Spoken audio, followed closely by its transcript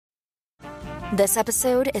This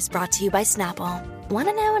episode is brought to you by Snapple. Want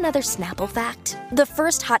to know another Snapple fact? The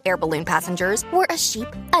first hot air balloon passengers were a sheep,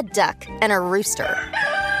 a duck, and a rooster.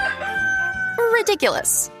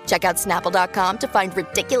 Ridiculous. Check out Snapple.com to find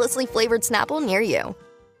ridiculously flavored Snapple near you.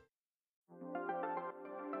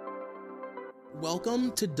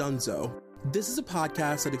 Welcome to Dunzo. This is a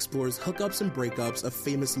podcast that explores hookups and breakups of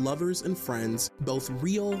famous lovers and friends, both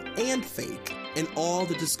real and fake, and all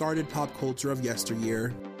the discarded pop culture of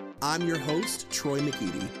yesteryear. I'm your host, Troy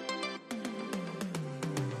McEady.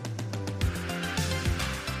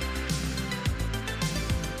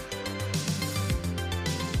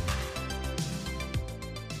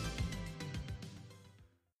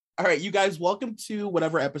 All right, you guys, welcome to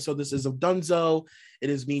whatever episode this is of Dunzo.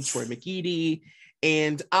 It is me, Troy McEady,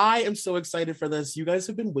 and I am so excited for this. You guys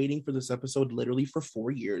have been waiting for this episode literally for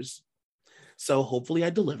 4 years. So hopefully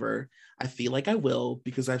I deliver. I feel like I will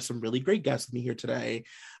because I have some really great guests with me here today.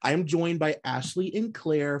 I am joined by Ashley and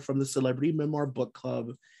Claire from the Celebrity Memoir Book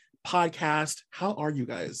Club podcast. How are you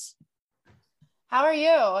guys? How are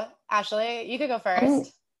you, Ashley? You could go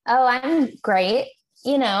first. I'm great.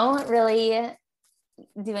 You know, really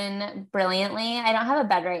doing brilliantly. I don't have a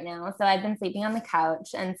bed right now, so I've been sleeping on the couch.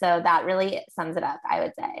 And so that really sums it up, I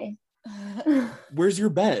would say. Where's your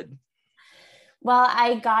bed? Well,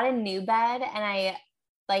 I got a new bed and I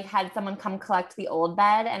had someone come collect the old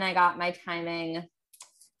bed and I got my timing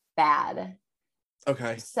bad.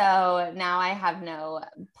 Okay. So now I have no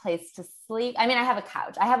place to sleep. I mean, I have a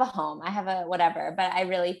couch, I have a home, I have a whatever, but I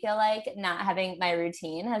really feel like not having my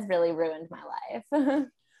routine has really ruined my life.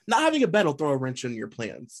 Not having a bed will throw a wrench in your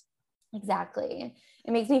plans. Exactly.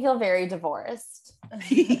 It makes me feel very divorced.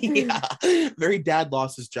 Yeah. Very dad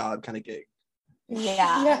lost his job kind of gig.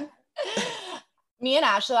 Yeah. Me and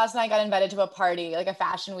Ashley last night got invited to a party, like a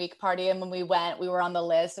fashion week party. And when we went, we were on the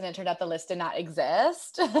list and it turned out the list did not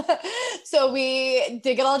exist. So we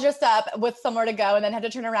did get all dressed up with somewhere to go and then had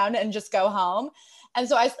to turn around and just go home. And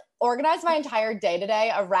so I organized my entire day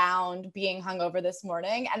today around being hungover this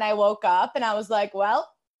morning. And I woke up and I was like, well,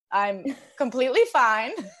 I'm completely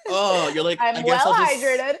fine. Oh, you're like, I'm well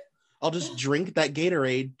hydrated. I'll just drink that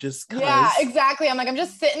Gatorade just cause. Yeah, exactly. I'm like, I'm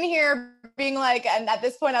just sitting here being like, and at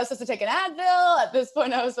this point I was supposed to take an Advil. At this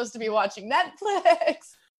point I was supposed to be watching Netflix.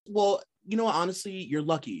 Well, you know what? Honestly, you're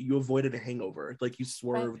lucky. You avoided a hangover. Like you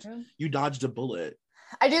swerved, you dodged a bullet.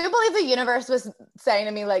 I do believe the universe was saying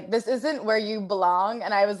to me, like, this isn't where you belong.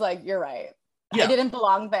 And I was like, you're right. Yeah. I didn't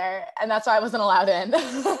belong there. And that's why I wasn't allowed in.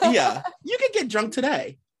 Yeah. You could get drunk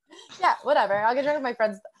today. Yeah, whatever. I'll get drunk with my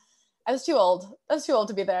friends. I was too old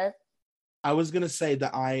to be there. I was going to say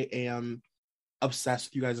that I am obsessed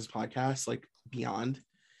with you guys' podcast, like beyond.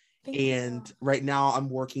 Thank and you. Right now I'm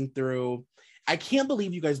working through, I can't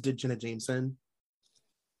believe you guys did Jenna Jameson.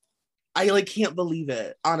 I can't believe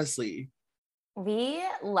it, honestly.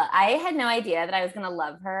 I had no idea that I was going to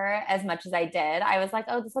love her as much as I did. I was like,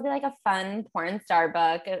 oh, this will be like a fun porn star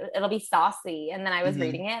book. It'll be saucy. And then I was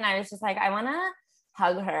reading it and I was just like, I want to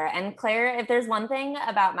hug her. And Claire, if there's one thing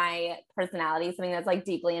about my personality, something that's like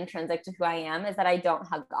deeply intrinsic to who I am, is that I don't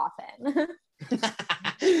hug often.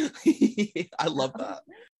 I love that.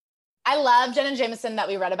 I love Jenna Jameson that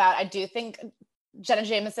we read about. I do think Jenna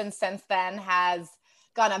Jameson since then has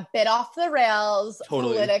gone a bit off the rails.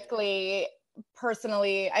 Totally. Politically,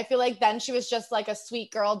 personally. I feel like then she was just like a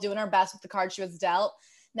sweet girl doing her best with the cards she was dealt.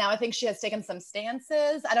 Now I think she has taken some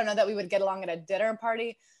stances. I don't know that we would get along at a dinner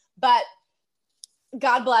party, but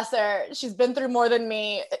God bless her. She's been through more than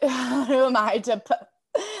me. Who am I to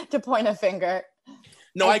point a finger?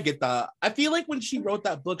 No, I get that. I feel like when she wrote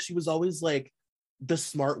that book, she was always like the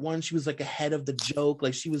smart one. She was like ahead of the joke.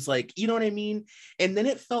 Like she was like, you know what I mean? And then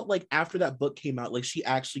it felt like after that book came out, like she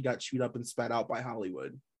actually got chewed up and spat out by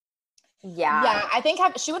Hollywood. Yeah. I think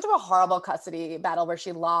she went through a horrible custody battle where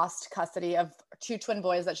she lost custody of two twin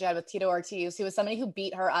boys that she had with Tito Ortiz, who was somebody who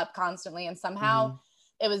beat her up constantly. And somehow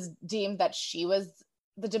it was deemed that she was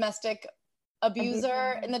the domestic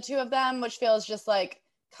abuser in the two of them, which feels just like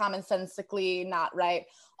commonsensically not right.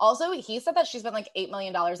 Also, he said that she spent like $8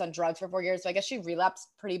 million on drugs for 4 years. So I guess she relapsed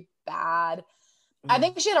pretty bad. I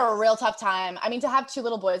think she had a real tough time. I mean, to have two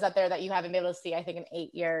little boys out there that you haven't been able to see, I think in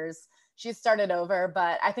 8 years, she started over.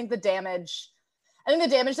 But I think the damage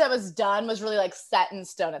that was done was really like set in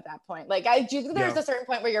stone at that point. Like I do think there's a certain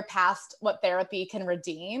point where you're past what therapy can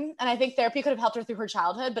redeem. And I think therapy could have helped her through her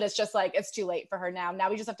childhood, but it's just like, it's too late for her now.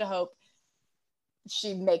 Now we just have to hope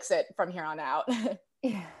she makes it from here on out.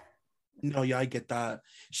 Yeah. No, yeah, I get that.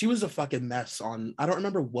 She was a fucking mess on, I don't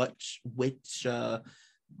remember which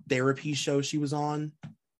therapy show she was on.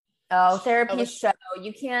 Oh, therapy show.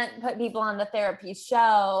 You can't put people on the therapy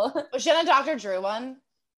show. Was she on a Dr. Drew one?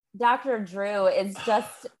 Dr. Drew is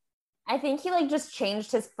just, I think he like just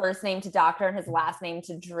changed his first name to Doctor and his last name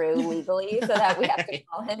to Drew legally so that we have to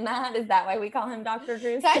call him that. Is that why we call him Dr.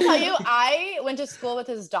 Drew? Can I tell you, I went to school with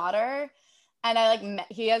his daughter and I like,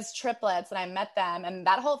 he has triplets and I met them and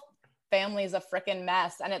that whole family is a freaking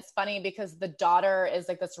mess. And it's funny because the daughter is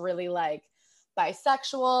like this really like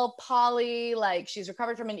bisexual, poly, like she's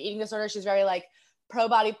recovered from an eating disorder. She's very like pro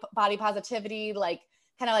body positivity, like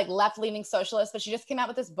kind of like left-leaning socialist, but she just came out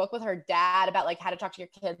with this book with her dad about like how to talk to your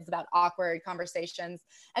kids about awkward conversations.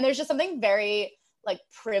 And there's just something very like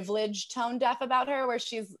privileged, tone deaf about her where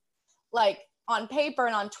she's like on paper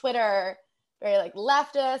and on Twitter, very like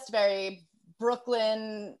leftist, very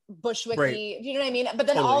Brooklyn, Bushwicky, right. You know what I mean? But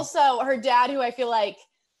then also her dad, who I feel like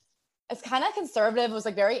is kind of conservative, was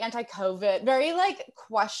like very anti-COVID, very like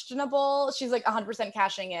questionable. She's like 100%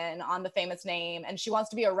 cashing in on the famous name and she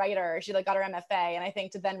wants to be a writer. She like got her MFA. And I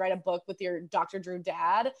think to then write a book with your Dr. Drew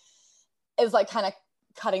dad is like kind of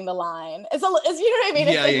cutting the line. It's you know what I mean?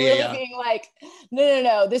 It's like really being like,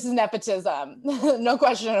 no, this is nepotism. No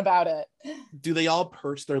question about it. Do they all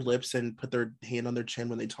purse their lips and put their hand on their chin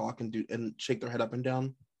when they talk and shake their head up and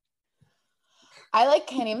down? I like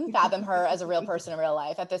can't even fathom her as a real person in real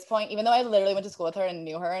life at this point, even though I literally went to school with her and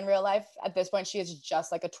knew her in real life. At this point, she is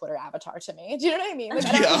just like a Twitter avatar to me. Do you know what I mean?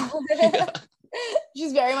 Like,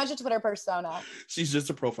 she's very much a Twitter persona. She's just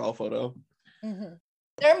a profile photo. Mm-hmm.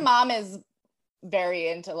 Their mom is very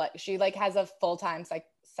into like, she like has a full-time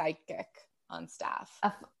psychic on staff.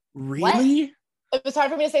 Really? What? It was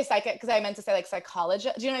hard for me to say psychic because I meant to say like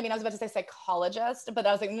psychologist. Do you know what I mean? I was about to say psychologist, but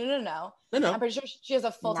I was like, no. I'm pretty sure she has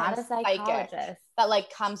a full-time psychic that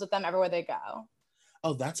like comes with them everywhere they go.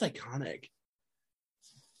 Oh, that's iconic.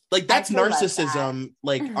 Like that's narcissism,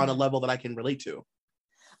 like on a level that I can relate to.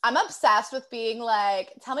 I'm obsessed with being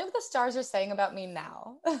like, tell me what the stars are saying about me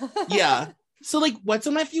now. Yeah. So like, what's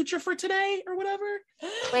in my future for today or whatever?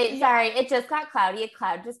 Wait, sorry. It just got cloudy. A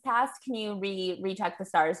cloud just passed. Can you recheck the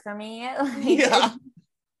stars for me? Yeah.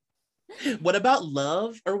 What about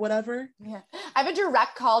love or whatever? Yeah. I have a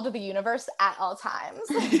direct call to the universe at all times.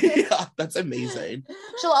 Yeah, that's amazing.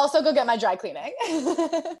 She'll also go get my dry cleaning.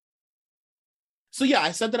 So yeah,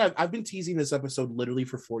 I said that I've been teasing this episode literally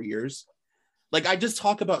for 4 years. Like, I just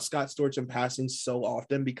talk about Scott Storch in passing so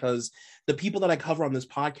often because the people that I cover on this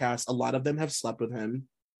podcast, a lot of them have slept with him.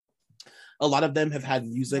 A lot of them have had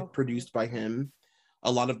music produced by him.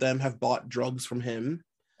 A lot of them have bought drugs from him.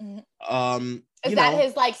 Mm-hmm. Is that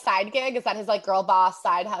his like side gig? Is that his like girl boss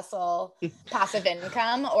side hustle, passive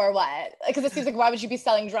income, or what? Because it seems like, why would you be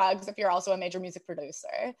selling drugs if you're also a major music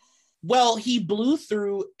producer? Well, he blew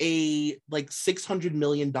through a like $600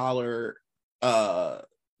 million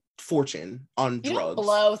fortune on drugs. You don't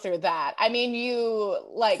blow through that. I mean, you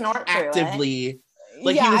like actively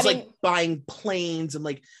like he was like buying planes and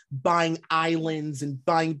like buying islands and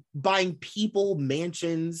buying people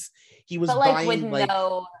mansions. He was buying with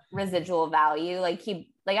no residual value.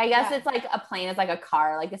 Like I guess it's like a plane is like a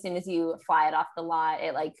car. Like as soon as you fly it off the lot,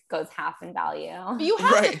 it like goes half in value. You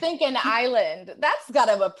have to think an island. That's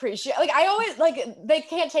gotta appreciate. Like I always like they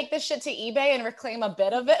can't take this shit to eBay and reclaim a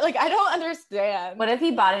bit of it. Like I don't understand. What if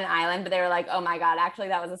he bought an island, but they were like, oh my God, actually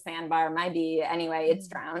that was a sandbar. Might be anyway, it's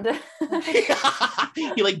drowned.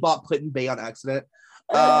 He like bought Clinton Bay on accident.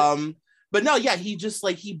 But no, yeah, he just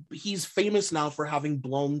like he's famous now for having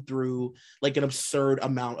blown through like an absurd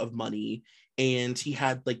amount of money. And he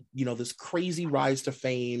had like, you know, this crazy rise to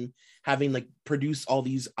fame, having like produced all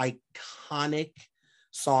these iconic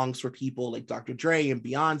songs for people like Dr. Dre and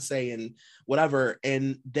Beyonce and whatever.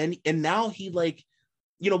 And now he like,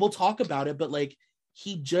 you know, we'll talk about it, but like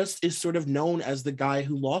he just is sort of known as the guy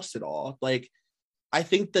who lost it all. Like, I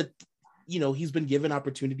think that, you know, he's been given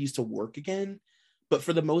opportunities to work again, but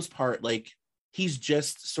for the most part, like he's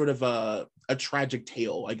just sort of a tragic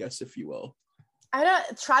tale, I guess, if you will.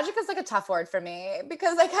 Tragic is like a tough word for me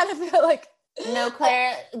because I kind of feel like. No,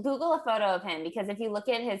 Claire, Google a photo of him because if you look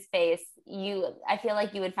at his face, I feel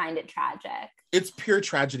like you would find it tragic. It's pure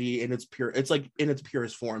tragedy and it's like in its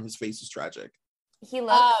purest form. His face is tragic. He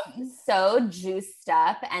looks so juiced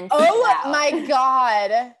up and oh my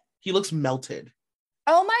God. He looks melted.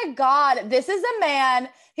 Oh my God. This is a man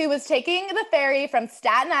who was taking the ferry from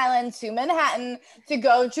Staten Island to Manhattan to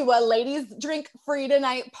go to a ladies drink free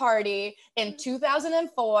tonight party in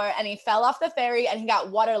 2004. And he fell off the ferry and he got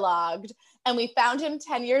waterlogged. And we found him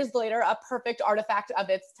 10 years later, a perfect artifact of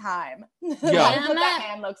its time. Yeah. That's what that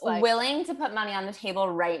man looks like. Willing to put money on the table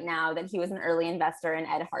right now that he was an early investor in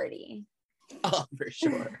Ed Hardy. Oh, for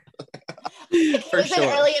sure. He's an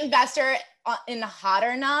early investor in Hot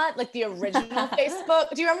or Not, like the original Facebook.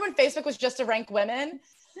 Do you remember when Facebook was just to rank women?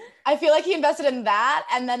 I feel like he invested in that.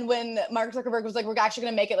 And then when Mark Zuckerberg was like, we're actually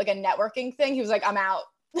going to make it like a networking thing, he was like, I'm out.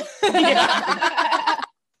 Yeah.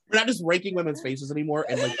 We're not just raking women's faces anymore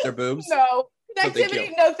and like their boobs. No.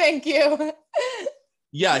 Connectivity, no thank you.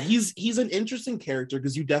 Yeah, he's an interesting character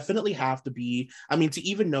because you definitely have to be, I mean, to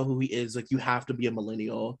even know who he is, like you have to be a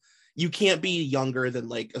millennial. You can't be younger than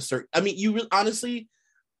like a certain, I mean, honestly,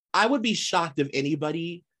 I would be shocked if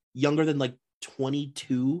anybody younger than like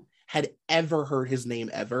 22 had ever heard his name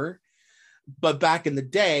ever. But back in the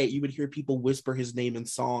day, you would hear people whisper his name in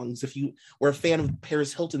songs. If you were a fan of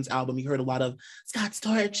Paris Hilton's album, you heard a lot of Scott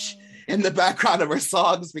Storch in the background of her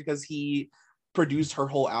songs because he produced her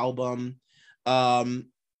whole album. I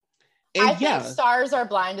think Stars Are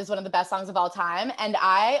Blind is one of the best songs of all time. And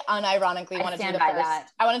I unironically wanted to be the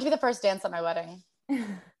first. I wanted to be the first dance at my wedding.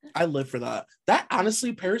 I live for that. That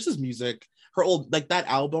honestly, Paris's music, her old, like that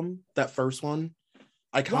album, that first one,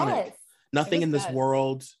 iconic. Yes. Nothing in This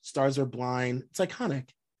World, Stars Are Blind. It's iconic.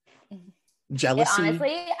 Jealousy.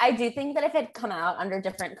 Honestly, I do think that if it had come out under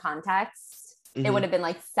different contexts, it would have been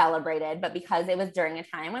like celebrated. But because it was during a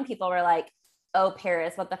time when people were like, oh,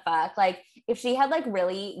 Paris, what the fuck? Like if she had like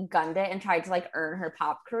really gunned it and tried to like earn her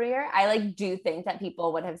pop career, I like do think that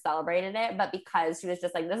people would have celebrated it. But because she was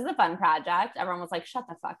just like, this is a fun project, everyone was like, shut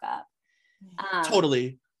the fuck up.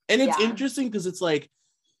 Totally. And it's interesting because it's like,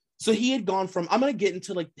 so he had gone from, I'm going to get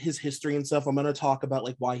into like his history and stuff. I'm going to talk about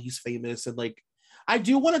like why he's famous. And like, I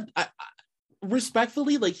do want to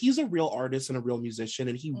respectfully, like he's a real artist and a real musician.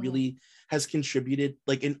 And he really has contributed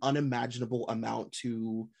like an unimaginable amount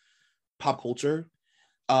to pop culture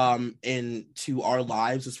and to our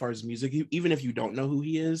lives as far as music, even if you don't know who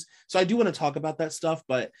he is. So I do want to talk about that stuff.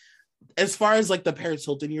 But as far as like the Paris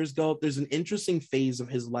Hilton years go, there's an interesting phase of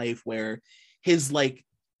his life where his like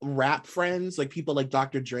rap friends, like people like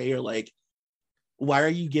Dr. Dre are like, why are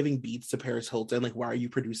you giving beats to Paris Hilton? Like, why are you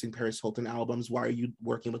producing Paris Hilton albums? Why are you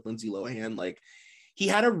working with Lindsay Lohan? Like, he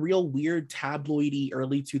had a real weird tabloidy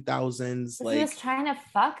early 2000s. Like, he was trying to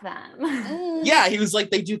fuck them. Yeah, he was like,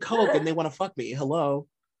 they do coke and they want to fuck me. Hello.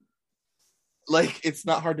 Like, it's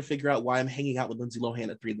not hard to figure out why I'm hanging out with Lindsay Lohan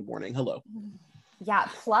at 3 a.m. Hello. Yeah.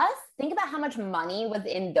 Plus, think about how much money was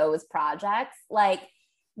in those projects. Like,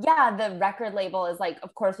 yeah, the record label is like,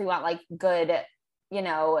 of course we want like good, you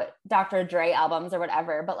know, Dr. Dre albums or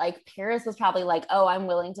whatever. But like Paris was probably like, oh, I'm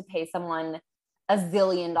willing to pay someone $1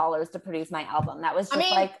 zillion to produce my album. That was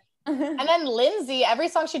just like. And then Lindsay, every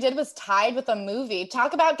song she did was tied with a movie.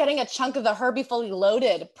 Talk about getting a chunk of the Herbie Fully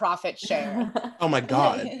Loaded profit share. Oh my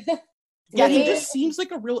God. Yeah, he just seems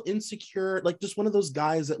like a real insecure, like just one of those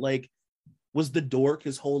guys that like was the dork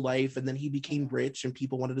his whole life, and then he became rich and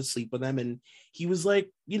people wanted to sleep with him, and he was like,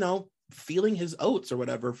 you know, feeling his oats or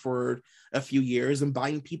whatever for a few years and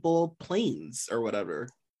buying people planes or whatever.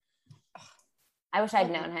 I wish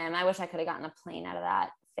I'd known him. I wish I could have gotten a plane out of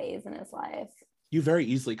that phase in his life. You very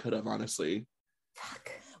easily could have, honestly.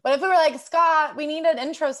 Fuck. What if we were like, Scott, we need an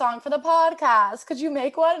intro song for the podcast. Could you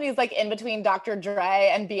make one? And he's like in between Dr.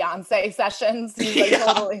 Dre and Beyonce sessions. He's like,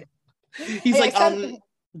 totally. He's like,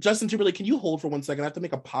 Justin Timberlake, can you hold for 1 second? I have to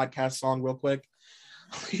make a podcast song real quick.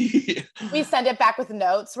 We send it back with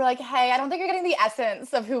notes. We're like, hey, I don't think you're getting the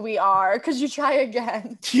essence of who we are. Could you try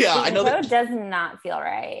again? Yeah, I know that does not feel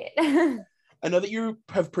right. I know that you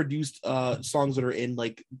have produced songs that are in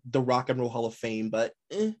like the Rock and Roll Hall of Fame, but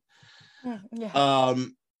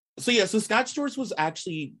So Scott Storch was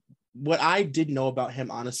actually what I didn't know about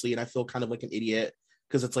him, honestly, and I feel kind of like an idiot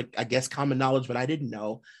because it's like, I guess, common knowledge, but I didn't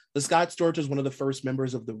know. The Scott Storch was one of the first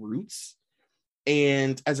members of the Roots.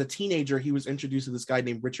 And as a teenager, he was introduced to this guy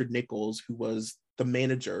named Richard Nichols, who was the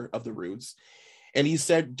manager of the Roots. And he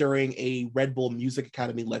said during a Red Bull Music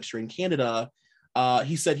Academy lecture in Canada,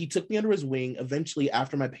 he said he took me under his wing. Eventually,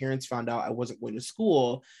 after my parents found out I wasn't going to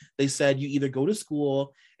school, they said, you either go to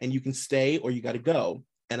school and you can stay or you got to go.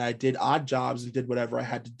 And I did odd jobs and did whatever I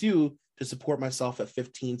had to do to support myself at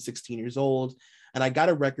 15, 16 years old. And I got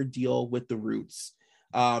a record deal with the Roots.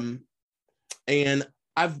 And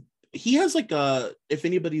he has like if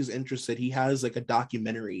anybody's interested, he has like a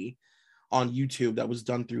documentary on YouTube that was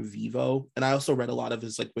done through Vivo. And I also read a lot of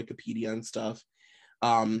his like Wikipedia and stuff.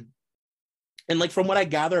 And like, from what I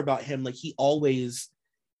gather about him, like he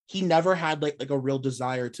never had like a real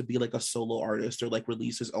desire to be like a solo artist or like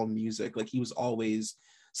release his own music. Like he was always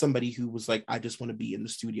somebody who was like, I just want to be in the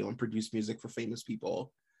studio and produce music for famous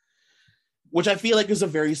people, which I feel like is a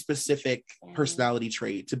very specific personality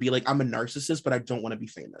trait, to be like, I'm a narcissist, but I don't want to be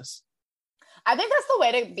famous. I think that's the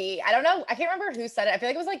way to be. I don't know. I can't remember who said it. I feel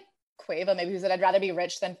like it was like Quavo, maybe, who said, I'd rather be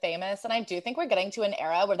rich than famous. And I do think we're getting to an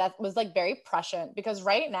era where that was like very prescient, because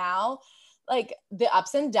right now, like the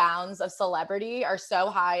ups and downs of celebrity are so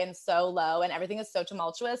high and so low and everything is so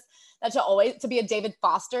tumultuous that to be a David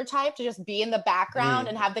Foster type, to just be in the background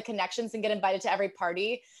and have the connections and get invited to every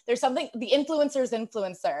party. There's something, the influencer's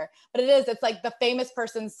influencer, but it's like the famous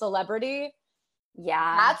person's celebrity.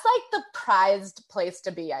 Yeah. That's like the prized place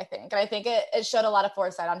to be, I think. And I think it showed a lot of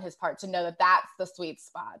foresight on his part to know that that's the sweet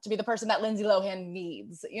spot, to be the person that Lindsay Lohan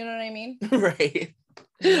needs. You know what I mean? Right.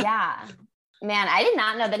 Yeah. Man, I did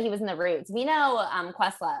not know that he was in the Roots. We know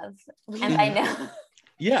Questlove. And I know.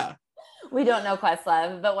 Yeah. We don't know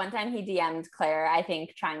Questlove, but one time he DM'd Claire, I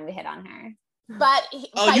think, trying to hit on her. But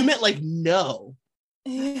you meant like no.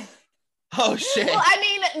 Oh shit. Well, I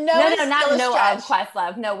mean, no, not no of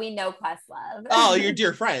Questlove. No, we know Questlove. Oh, you're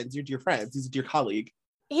dear friends. He's a dear colleague.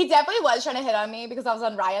 He definitely was trying to hit on me because I was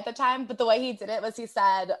on Rye at the time. But the way he did it was he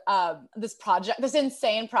said this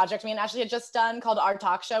insane project me and Ashley had just done called Our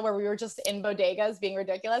Talk Show, where we were just in bodegas being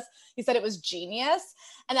ridiculous. He said it was genius.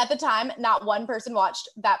 And at the time, not one person watched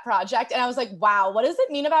that project. And I was like, wow, what does it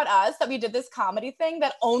mean about us that we did this comedy thing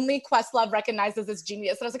that only Questlove recognizes as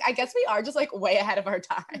genius? And I was like, I guess we are just like way ahead of our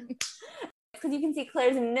time. Because you can see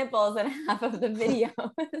Claire's nipples in half of the video.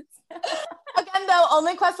 Again, though,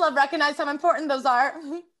 only Questlove recognized how important those are.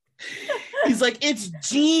 He's like, it's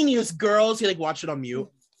genius, girls. He like watched it on mute.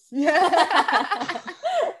 Yeah.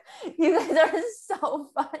 You guys are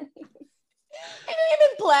so funny. He didn't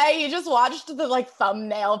even play. He just watched the like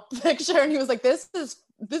thumbnail picture and he was like, this is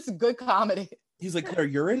good comedy. He's like, Claire,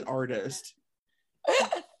 you're an artist.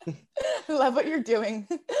 I love what you're doing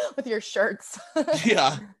with your shirts.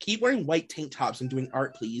 Yeah. Keep wearing white tank tops and doing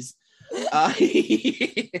art, please.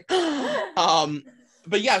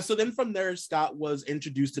 But yeah, so then from there, Scott was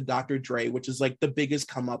introduced to Dr. Dre, which is like the biggest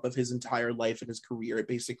come up of his entire life and his career. It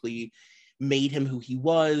basically made him who he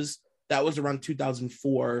was. That was around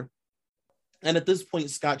 2004. And at this point,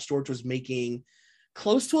 Scott Storch was making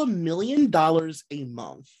close to $1 million a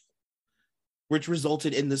month, which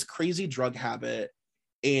resulted in this crazy drug habit.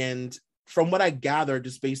 And from what I gathered,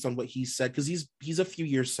 just based on what he said, because he's a few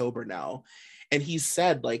years sober now, and he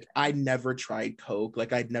said, like, I never tried coke,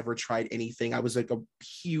 like I'd never tried anything. I was like a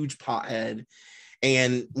huge pothead.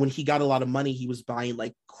 And when he got a lot of money, he was buying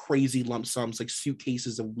like crazy lump sums, like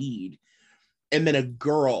suitcases of weed. And then a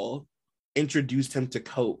girl introduced him to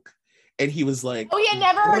coke. And he was like, oh, he had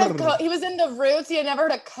never heard of coke. He was in the Roots. He had never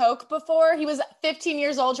heard of coke before. He was 15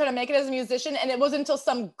 years old trying to make it as a musician. And it wasn't until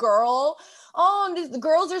some girl, the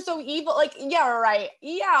girls are so evil. Like, yeah, right.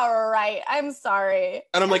 I'm sorry.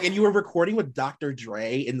 And I'm like, and you were recording with Dr.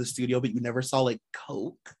 Dre in the studio, but you never saw like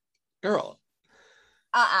coke? Girl.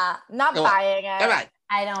 Not buying it. Come on.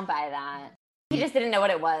 I don't buy that. He just didn't know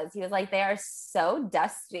what it was. He was like, they are so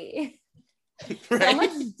dusty. Right? So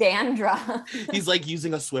much dandruff. He's like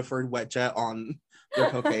using a Swiffer wet jet on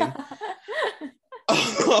their cocaine.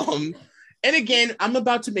 And again, I'm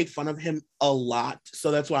about to make fun of him a lot,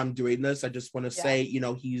 so that's why I'm doing this. I just want to say,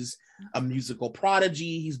 he's a musical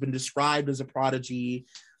prodigy. He's been described as a prodigy.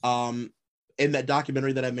 In that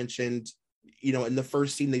documentary that I mentioned, in the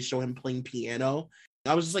first scene, they show him playing piano.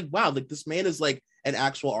 I was just like, wow, like this man is like an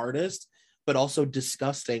actual artist, but also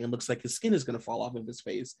disgusting and looks like his skin is going to fall off of his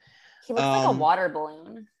face. He looks like a water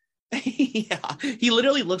balloon. Yeah, he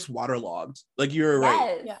literally looks waterlogged. Like you're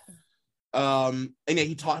right. Yeah. And yeah,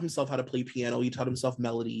 he taught himself how to play piano. He taught himself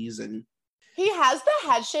melodies, and he has the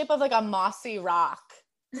head shape of like a mossy rock.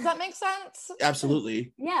 Does that make sense?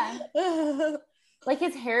 Absolutely. Yeah. Like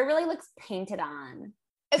his hair really looks painted on.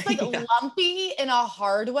 It's like lumpy in a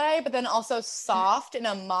hard way, but then also soft in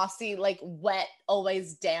a mossy, like wet,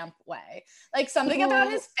 always damp way. Like something about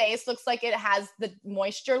his face looks like it has the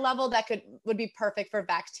moisture level that would be perfect for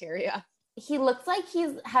bacteria. He looks like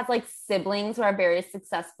has like siblings who are very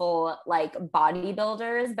successful like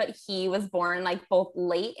bodybuilders, but he was born like both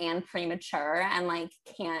late and premature and like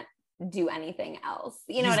can't do anything else.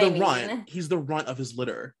 You know what I mean? Runt. He's the runt of his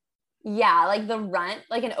litter. Yeah, like the runt,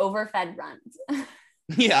 like an overfed runt.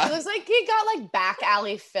 Yeah. It looks like he got like back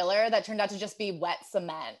alley filler that turned out to just be wet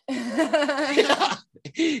cement.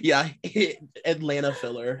 Yeah. Atlanta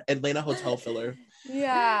Atlanta hotel filler.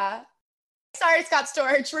 Yeah. Sorry, Scott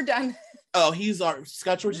Storch, we're done. Oh,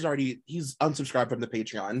 Scott Storch he's unsubscribed from the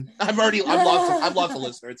Patreon. I've lost a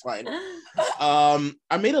listener. It's fine.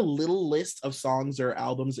 I made a little list of songs or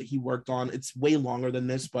albums that he worked on. It's way longer than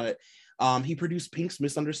this, but he produced Pink's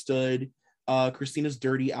Misunderstood, Christina's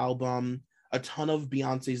Dirty album, a ton of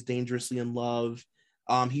Beyonce's Dangerously in Love.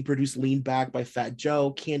 He produced Lean Back by Fat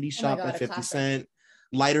Joe, Candy Shop by 50 Cent,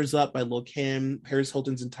 Lighters Up by Lil Kim, Paris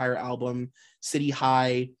Hilton's entire album, City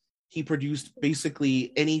High. He produced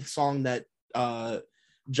basically any song that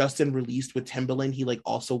Justin released with Timbaland, he like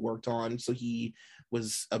also worked on. So he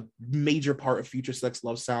was a major part of Future Sex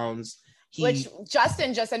Love Sounds. Which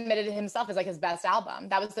Justin just admitted to himself is like his best album.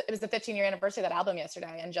 It was the 15-year anniversary of that album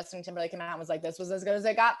yesterday, and Justin Timberlake came out and was like, "This was as good as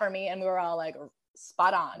it got for me," and we were all like,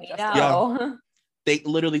 "Spot on." Justin. Yeah, they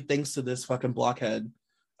literally, thanks to this fucking blockhead.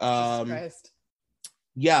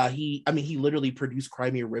 Yeah, he literally produced Cry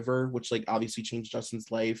Me a River, which like obviously changed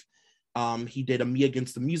Justin's life. He did a Me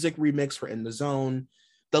Against the Music remix for In the Zone.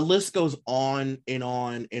 The list goes on and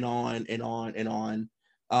on and on and on and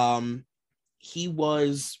on. He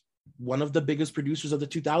was one of the biggest producers of the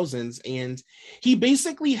 2000s, and he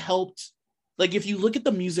basically helped, like, if you look at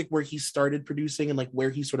the music where he started producing and like where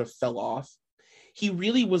he sort of fell off, he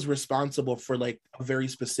really was responsible for like a very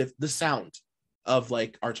specific, the sound of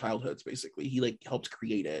like our childhoods. Basically, he like helped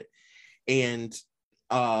create it. And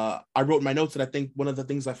I wrote in my notes that I think one of the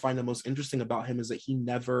things I find the most interesting about him is that he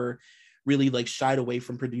never really like shied away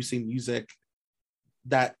from producing music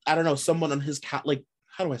that, I don't know, someone on his like,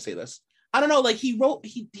 how do I say this? I don't know, like he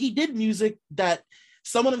did music that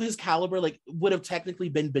someone of his caliber like would have technically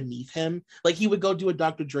been beneath him. Like he would go do a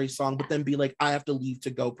Dr. Dre song, but then be like, I have to leave to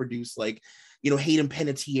go produce like, you know, Hayden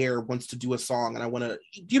Panettiere wants to do a song and I want to,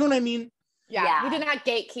 do you know what I mean? Yeah, he did not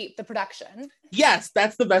gatekeep the production. Yes,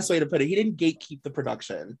 that's the best way to put it. He didn't gatekeep the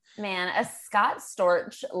production. Man, a Scott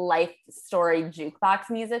Storch life story jukebox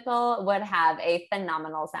musical would have a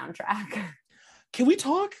phenomenal soundtrack. Can we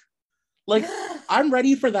talk? Like, I'm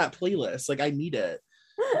ready for that playlist. Like, I need it.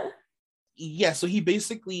 Yeah, so he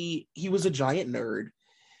was a giant nerd.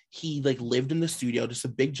 He like lived in the studio, just a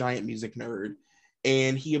big giant music nerd.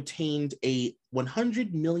 And he obtained a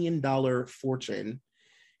 $100 million fortune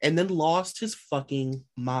and then lost his fucking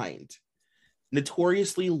mind.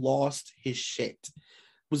 Notoriously lost his shit.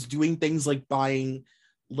 Was doing things like buying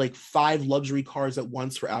like 5 luxury cars at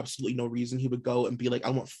once for absolutely no reason. He would go and be like,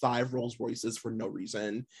 I want 5 Rolls Royces for no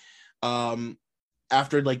reason.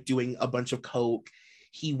 After like doing a bunch of coke,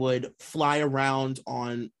 he would fly around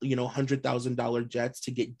on, you know, $100,000 jets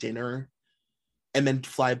to get dinner and then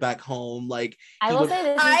fly back home. Like, I will say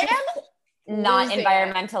this is not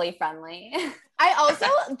environmentally friendly. I also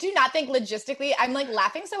do not think logistically, I'm like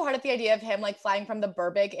laughing so hard at the idea of him like flying from the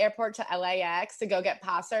Burbank airport to LAX to go get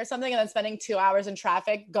pasta or something and then spending 2 hours in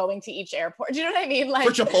traffic going to each airport. Do you know what I mean? Like,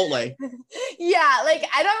 for Chipotle. Yeah, like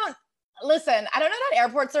I don't know that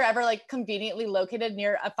airports are ever like conveniently located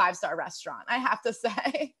near a 5-star restaurant, I have to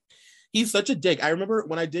say. He's such a dick. I remember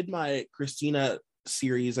when I did my Christina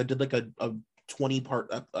series, I did like a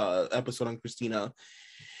 20-part episode on Christina.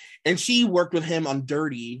 And she worked with him on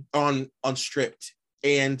Dirty, on Stripped.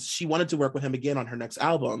 And she wanted to work with him again on her next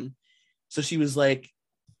album. So she was like,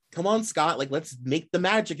 come on, Scott, like, let's make the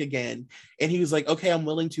magic again. And he was like, okay, I'm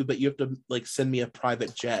willing to, but you have to like send me a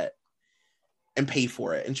private jet and pay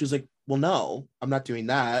for it. And she was like, well, no, I'm not doing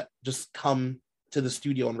that. Just come to the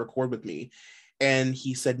studio and record with me. And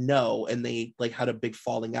he said no. And they like had a big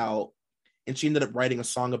falling out. And she ended up writing a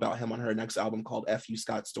song about him on her next album called F You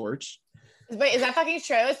Scott Storch. Wait, is that fucking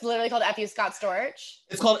true? It's literally called F You Scott Storch?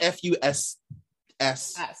 It's called FUSS.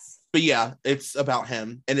 But yeah, it's about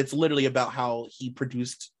him. And it's literally about how he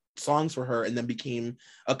produced songs for her and then became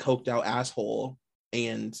a coked out asshole.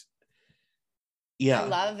 And yeah. I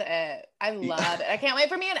love it. I can't wait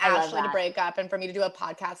for me and Ashley to break up and for me to do a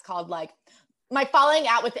podcast called like My Falling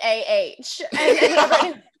Out with AH.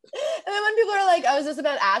 And then when people are like, oh, is this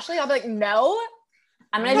about Ashley? I'll be like, no.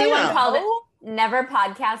 I'm going to do one called Never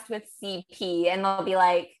Podcast with CP. And they'll be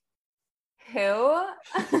like, who?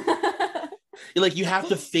 You're like, you have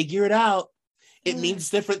to figure it out. It means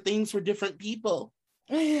different things for different people.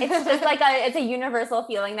 It's just like it's a universal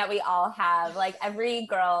feeling that we all have. Like every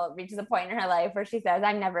girl reaches a point in her life where she says,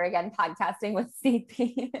 I'm never again podcasting with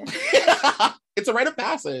CP. It's a rite of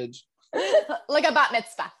passage. Like a bat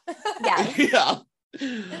mitzvah. Yeah.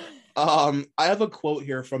 I have a quote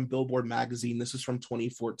here from Billboard magazine. This is from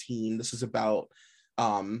 2014. This is about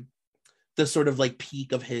the sort of like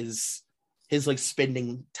peak of his like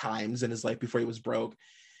spending times in his life before he was broke.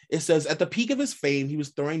 It says, at the peak of his fame, he was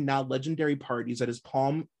throwing now legendary parties at his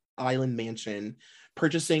Palm Island mansion,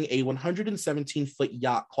 purchasing a 117-foot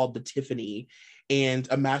yacht called the Tiffany, and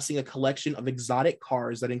amassing a collection of exotic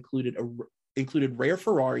cars that included rare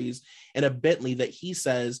Ferraris and a Bentley that he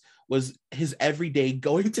says was his everyday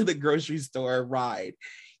going to the grocery store ride.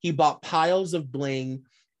 He bought piles of bling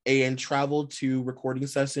and traveled to recording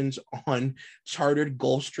sessions on chartered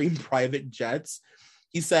Gulfstream private jets.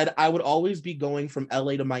 He said, I would always be going from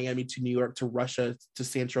LA to Miami to New York to Russia to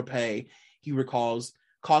Saint-Tropez. He recalls,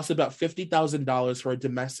 cost about $50,000 for a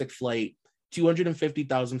domestic flight,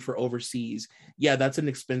 $250,000 for overseas. Yeah, that's an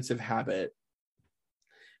expensive habit.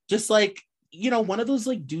 just like, you know, one of those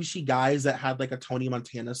like douchey guys that had like a Tony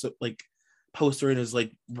Montana like poster in his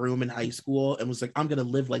like room in high school and was like, I'm gonna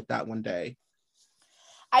live like that one day.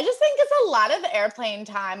 I just think it's a lot of airplane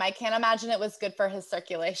time. I can't imagine it was good for his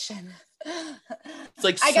circulation. It's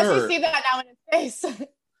like, I guess you see that now in his face.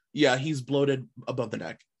 Yeah, he's bloated above the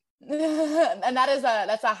neck. And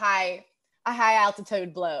that's a high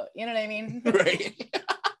altitude bloat. You know what I mean? Right.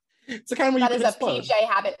 It's the kind where that is a PJ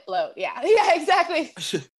habit bloat. Yeah. Yeah, exactly.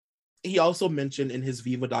 He also mentioned in his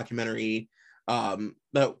Viva documentary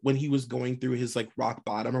that when he was going through his like rock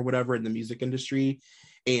bottom or whatever in the music industry,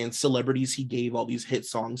 and celebrities he gave all these hit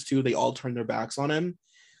songs to, they all turned their backs on him,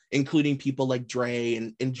 including people like Dre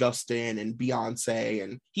and Justin and Beyonce.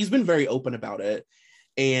 And he's been very open about it.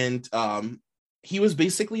 And he was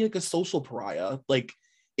basically like a social pariah. Like,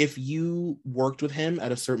 if you worked with him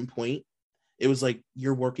at a certain point, it was like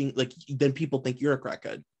you're working, like then people think you're a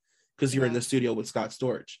crackhead because you're in the studio with Scott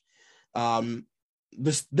Storch.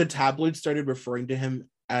 The tabloids started referring to him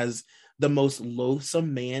as the most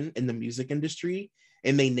loathsome man in the music industry,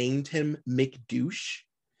 and they named him McDouche.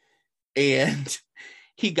 And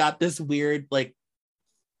he got this weird like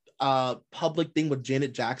public thing with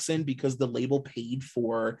Janet Jackson because the label paid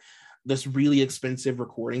for this really expensive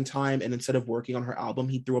recording time, and instead of working on her album,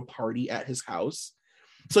 he threw a party at his house.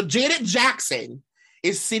 So Janet Jackson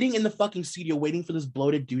is sitting in the fucking studio waiting for this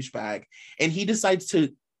bloated douchebag, and he decides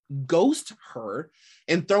to ghost her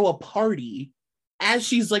and throw a party as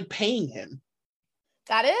she's like paying him.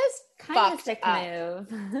 That is kind of sick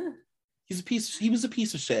move. He was a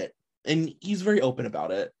piece of shit, and he's very open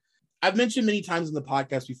about it. I've mentioned many times in the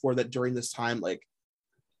podcast before that during this time, like,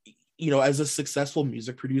 you know, as a successful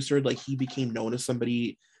music producer, like he became known as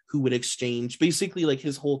somebody who would exchange, basically like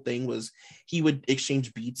his whole thing was he would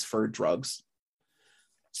exchange beats for drugs.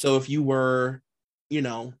 So if you were, you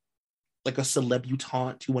know, like a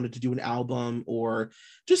celebutante who wanted to do an album, or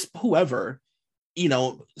just whoever, you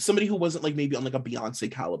know, somebody who wasn't like maybe on like a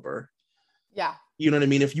Beyonce caliber. Yeah. You know what I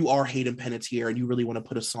mean? If you are Hayden Panettiere and you really want to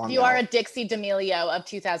put a song if you are a Dixie D'Amelio of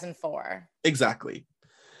 2004. Exactly.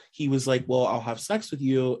 He was like, well, I'll have sex with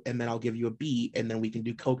you and then I'll give you a beat and then we can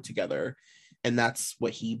do coke together. And that's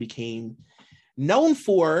what he became known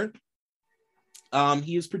for.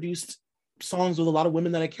 He has produced songs with a lot of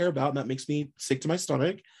women that I care about, and that makes me sick to my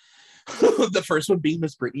stomach. The first one being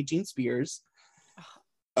Miss Britney Jean Spears.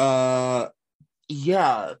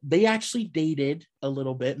 Yeah, they actually dated a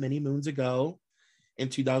little bit many moons ago in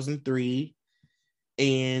 2003.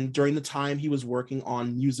 And during the time he was working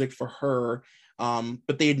on music for her,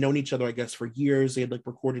 but they had known each other, I guess, for years. They had like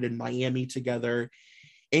recorded in Miami together.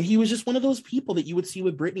 And he was just one of those people that you would see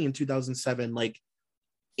with Britney in 2007, like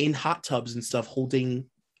in hot tubs and stuff, holding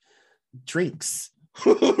drinks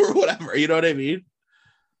or whatever. You know what I mean?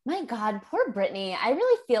 My God, poor Britney. I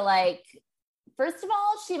really feel like, first of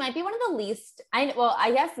all, she might be one of the least,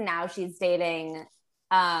 I guess now she's dating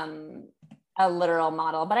a literal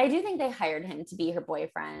model, but I do think they hired him to be her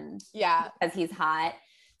boyfriend. Yeah. Because he's hot.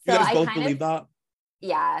 So you guys both believe that?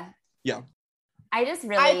 Yeah. Yeah. I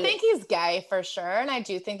think he's gay for sure. And I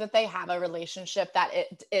do think that they have a relationship that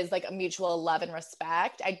it is like a mutual love and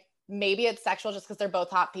respect. Maybe it's sexual just because they're both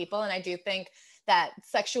hot people. And I do think that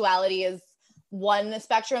sexuality is one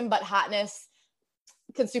spectrum, but hotness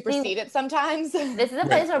can supersede it sometimes. This is a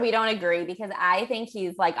place where we don't agree, because I think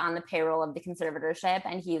he's like on the payroll of the conservatorship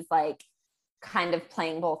and he's like kind of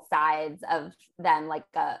playing both sides of them, like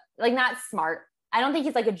not smart. I don't think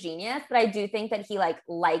he's like a genius, but I do think that he like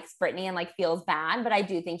likes Britney and like feels bad, but I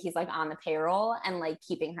do think he's like on the payroll and like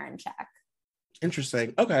keeping her in check.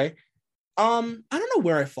 Interesting. Okay. I don't know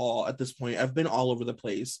where I fall at this point. I've been all over the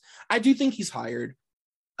place. I do think he's hired.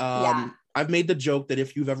 I've made the joke that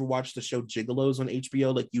if you've ever watched the show Gigolos on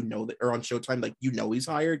HBO, like, you know that, or on Showtime, like, you know he's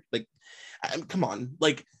hired. Like, come on.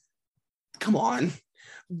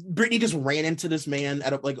 Britney just ran into this man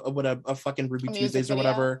at a fucking Ruby Tuesdays or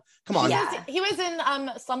whatever. Come on. Yeah. He was in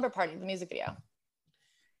Slumber Party, the music video.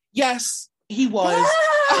 Yes, he was.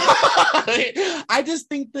 I just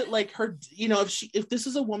think that like her, you know, if this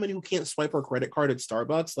is a woman who can't swipe her credit card at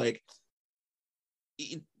Starbucks, like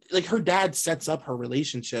her dad sets up her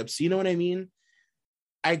relationships. You know what I mean?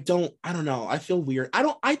 I don't know. I feel weird.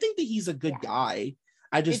 I think that he's a good guy.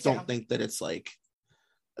 I just don't think that it's like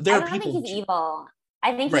there are people. I don't think he's evil.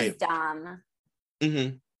 I think he's dumb.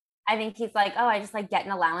 Mm-hmm. I think he's like, oh, I just like get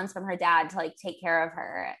an allowance from her dad to like take care of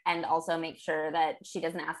her and also make sure that she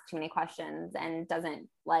doesn't ask too many questions and doesn't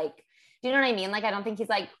like, do you know what I mean? Like, I don't think he's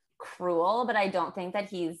like cruel, but I don't think that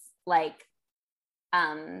he's like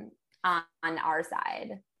on our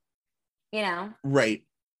side, you know? Right.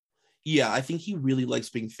 Yeah, I think he really likes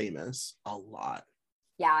being famous a lot.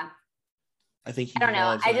 Yeah. I think I don't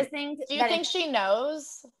know. I just think. Do you think she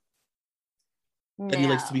knows that he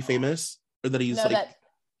likes to be famous, or that he's that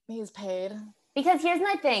he's paid? Because here's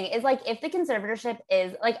my thing is like, if the conservatorship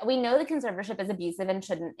is like, we know the conservatorship is abusive and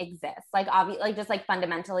shouldn't exist. Like, obviously, like just like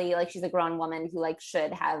fundamentally, like she's a grown woman who like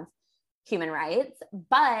should have human rights.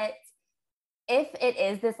 But if it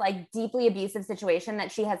is this like deeply abusive situation that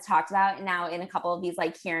she has talked about now in a couple of these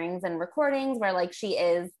like hearings and recordings where like she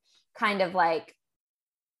is kind of like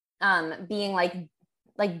being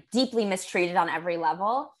like deeply mistreated on every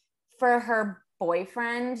level, for her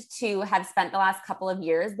boyfriend to have spent the last couple of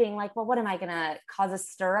years being like, well, what am I gonna cause a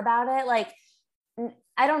stir about it? Like,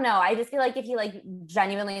 I don't know. I just feel like if he like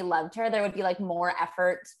genuinely loved her, there would be like more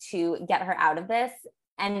effort to get her out of this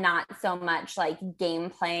and not so much like game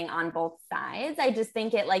playing on both sides. I just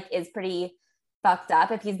think it like is pretty fucked up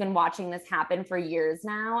if he's been watching this happen for years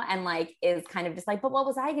now and like is kind of just like, but what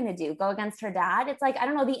was I gonna do? Go against her dad? It's like, I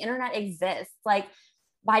don't know, the internet exists. Like,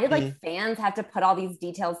 why did like fans have to put all these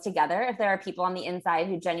details together if there are people on the inside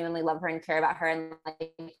who genuinely love her and care about her and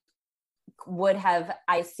like would have,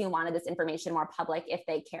 I assume, wanted this information more public if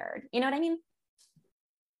they cared? You know what I mean?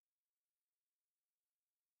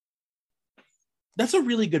 That's a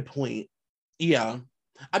really good point. Yeah.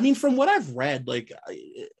 I mean, from what I've read, like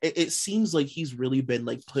it seems like he's really been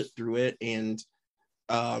like put through it, and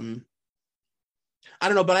I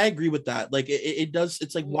don't know, but I agree with that. Like it does.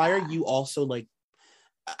 It's like, why are you also like,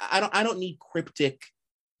 I don't need cryptic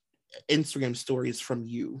Instagram stories from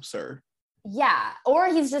you, sir. Yeah. Or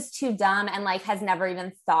he's just too dumb and like has never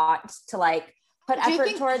even thought to like put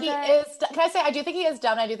effort towards it. Can I say, I do think he is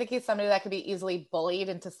dumb. I do think he's somebody that could be easily bullied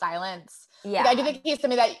into silence. Yeah. Like, I do think he's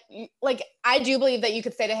somebody that like, I do believe that you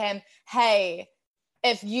could say to him, hey,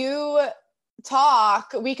 if you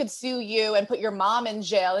talk, we could sue you and put your mom in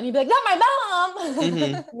jail. And he'd be like, not my mom.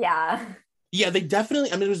 Mm-hmm. Yeah. Yeah, they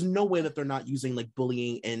definitely, I mean, there's no way that they're not using like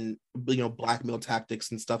bullying and, you know, blackmail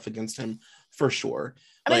tactics and stuff against him, for sure.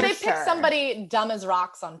 I mean, they picked somebody dumb as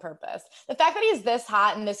rocks on purpose. The fact that he's this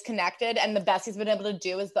hot and this connected and the best he's been able to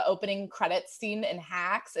do is the opening credits scene in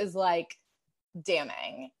Hacks is like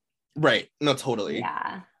damning. Right. No, totally.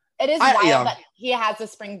 Yeah. It is wild that he has the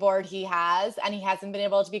springboard he has and he hasn't been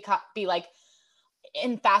able to be like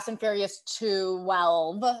in Fast and Furious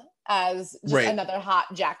 12 as just another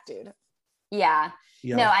hot Jack dude. Yeah.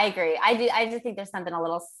 No, I agree. I just think there's something a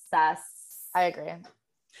little sus. I agree.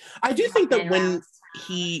 I do think that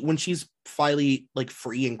when she's finally like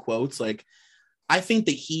free in quotes, like I think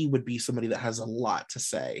that he would be somebody that has a lot to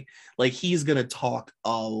say. Like he's gonna talk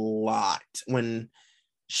a lot when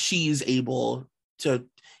she's able to,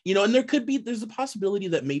 you know, and there's a possibility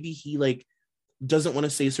that maybe he like doesn't want to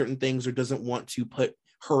say certain things or doesn't want to put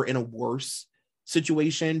her in a worse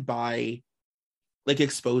situation by like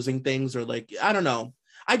exposing things, or like, I don't know.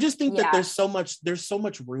 I just think that there's so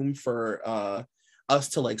much room for us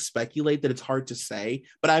to like speculate that it's hard to say,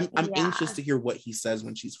 but I'm anxious to hear what he says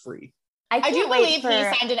when she's free. I do believe he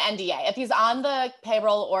signed an NDA. If he's on the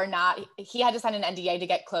payroll or not, he had to sign an NDA to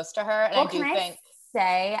get close to her. And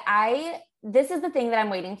this is the thing that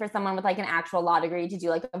I'm waiting for someone with like an actual law degree to do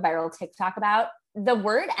like a viral TikTok about. The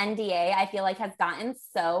word NDA, I feel like, has gotten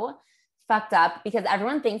so fucked up because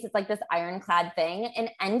everyone thinks it's like this ironclad thing. An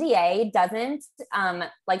NDA doesn't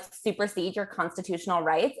like supersede your constitutional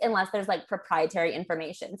rights unless there's like proprietary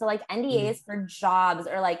information. So like NDAs for jobs,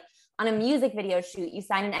 or like on a music video shoot, you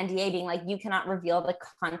sign an NDA being like, you cannot reveal the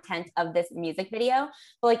content of this music video.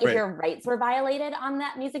 But like if your rights were violated on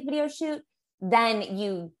that music video shoot, then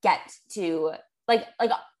you get to like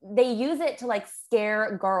they use it to like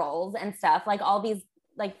scare girls and stuff, like all these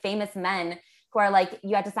like famous men who are like,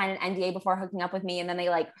 you have to sign an NDA before hooking up with me. And then they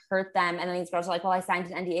like hurt them. And then these girls are like, well, I signed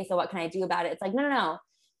an NDA, so what can I do about it? It's like, no.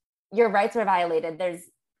 Your rights were violated. There's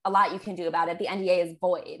a lot you can do about it. The NDA is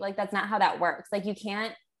void. Like, that's not how that works. Like, you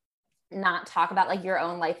can't not talk about like your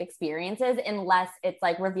own life experiences unless it's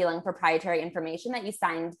like revealing proprietary information that you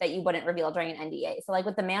signed that you wouldn't reveal during an NDA. So like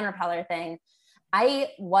with the Man Repeller thing, I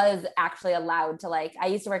was actually allowed to like, I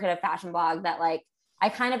used to work at a fashion blog that like, I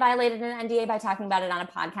kind of violated an NDA by talking about it on a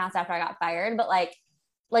podcast after I got fired. But like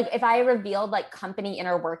if I revealed like company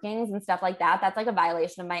inner workings and stuff like that, that's like a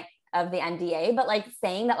violation of the NDA. But like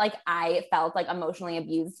saying that like I felt like emotionally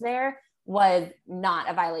abused there was not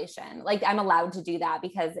a violation. Like I'm allowed to do that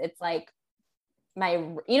because it's like you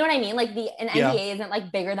know what I mean? Like an NDA isn't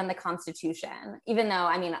like bigger than the Constitution, even though,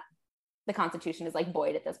 I mean, the Constitution is like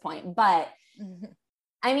void at this point, but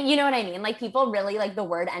I mean, you know what I mean? Like people really like the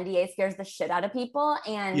word NDA scares the shit out of people,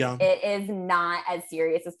 and it is not as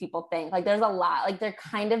serious as people think. Like there's a lot, like they're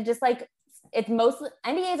kind of just like it's mostly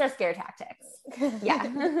NDAs are scare tactics. Yeah.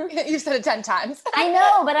 You've said it 10 times. I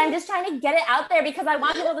know, but I'm just trying to get it out there because I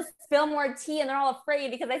want people to spill more tea and they're all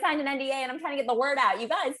afraid because I signed an NDA and I'm trying to get the word out. You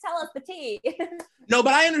guys tell us the tea. No,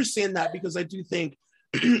 but I understand that because I do think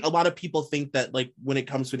a lot of people think that like when it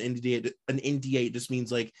comes to an NDA, it just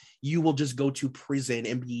means like you will just go to prison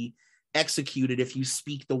and be executed if you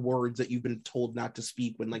speak the words that you've been told not to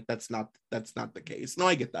speak, when like that's not the case. No,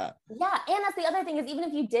 I get that. Yeah, and that's the other thing is even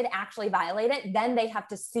if you did actually violate it, then they have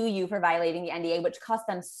to sue you for violating the NDA, which costs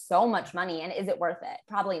them so much money. And is it worth it?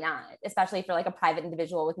 Probably not, especially for like a private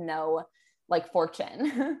individual with no like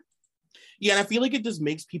fortune. Yeah, and I feel like it just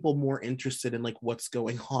makes people more interested in like what's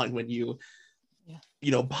going on when you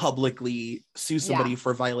publicly sue somebody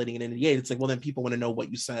for violating an NDA. It's like, well, then people want to know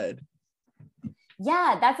what you said.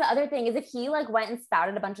 Yeah, that's the other thing is if he like went and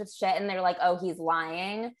spouted a bunch of shit and they're like, oh, he's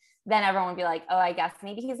lying, then everyone would be like, oh, I guess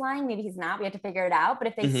maybe he's lying, maybe he's not. We have to figure it out. But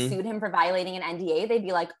if they sued him for violating an NDA, they'd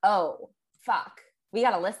be like, oh, fuck, we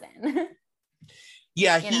gotta listen.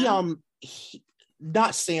 Yeah, he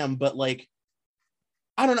not Sam, but like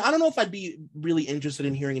I don't know if I'd be really interested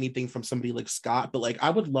in hearing anything from somebody like Scott, but like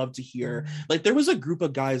I would love to hear, like there was a group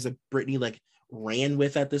of guys that Britney like ran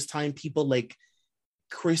with at this time, people like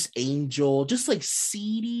Chris Angel, just like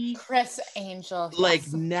seedy Chris Angel,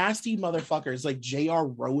 like nasty motherfuckers, like J.R.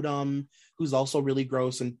 Rodham, who's also really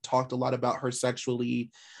gross and talked a lot about her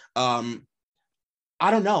sexually. I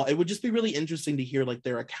don't know, it would just be really interesting to hear like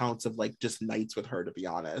their accounts of like just nights with her, to be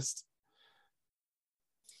honest.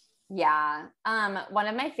 Yeah. One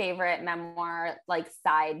of my favorite memoir like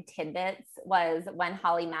side tidbits was when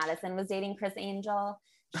Holly Madison was dating Chris Angel.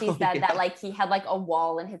 She said that like he had like a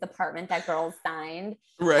wall in his apartment that girls signed.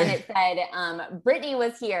 Right. And it said, Britney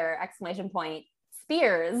was here, !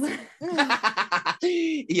 Spears.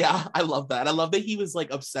 Yeah, I love that. I love that he was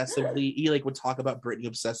like obsessively, he like would talk about Britney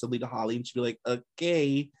obsessively to Holly and she'd be like,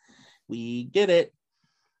 okay, we get it.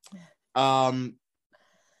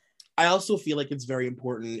 I also feel like it's very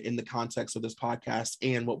important in the context of this podcast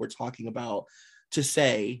and what we're talking about to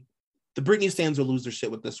say the Britney stans will lose their shit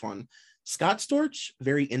with this one. Scott Storch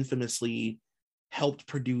very infamously helped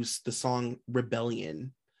produce the song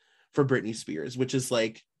Rebellion for Britney Spears, which is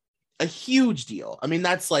like a huge deal. I mean,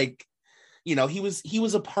 that's like, he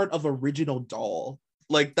was a part of Original Doll.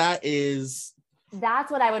 Like that's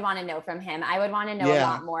what I would want to know from him. I would want to know a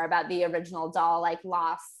lot more about the Original Doll, like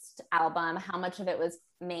Lost album, how much of it was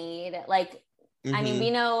made. Like, I mean,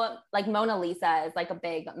 we know like Mona Lisa is like a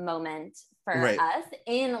big moment for us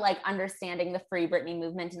in like understanding the Free Britney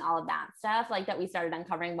movement and all of that stuff, like that we started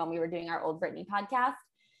uncovering when we were doing our Old Britney podcast.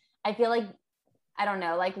 I feel like, I don't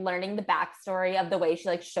know, like learning the backstory of the way she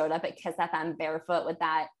like showed up at Kiss FM barefoot with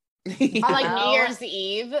that on like New Year's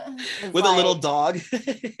Eve with a little dog.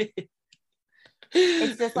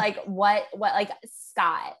 It's just like what like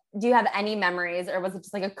Scott, do you have any memories or was it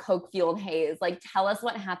just like a coke fueled haze? Like tell us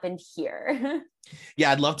what happened here.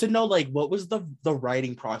 Yeah, I'd love to know like what was the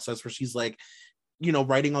writing process where she's like,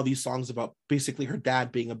 writing all these songs about basically her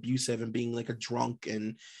dad being abusive and being like a drunk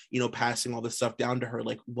and passing all this stuff down to her.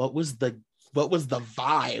 Like what was the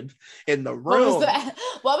vibe in the room?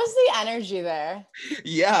 What was the energy there?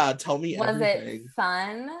 Yeah, tell me was everything. It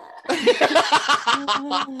fun?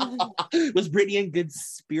 Was Britney in good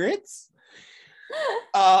spirits?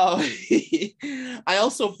 I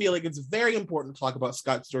also feel like it's very important to talk about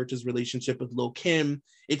Scott Storch's relationship with Lil' Kim.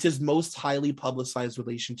 It's his most highly publicized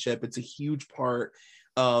relationship. It's a huge part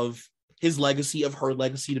of his legacy, of her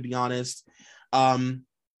legacy, to be honest.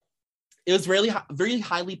 It was really very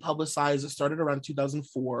highly publicized. It started around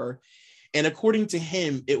 2004. And according to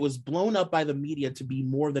him, it was blown up by the media to be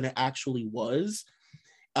more than it actually was.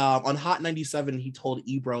 On Hot 97, he told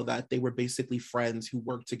Ebro that they were basically friends who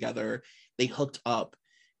worked together. They hooked up.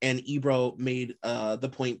 And Ebro made the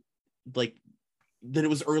point like that it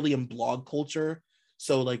was early in blog culture.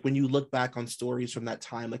 So like when you look back on stories from that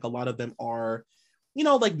time, like a lot of them are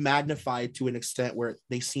like magnified to an extent where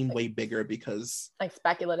they seem way bigger because like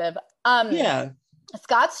speculative. Yeah.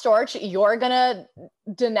 Scott Storch, you're gonna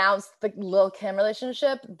denounce the Lil' Kim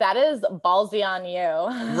relationship. That is ballsy on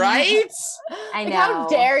you. Right? I know. Like, how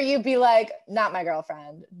dare you be like, not my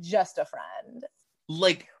girlfriend, just a friend.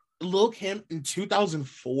 Like Lil' Kim in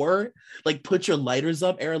 2004, like put your lighters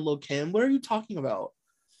up, era Lil' Kim. What are you talking about?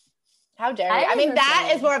 How dare you? I mean,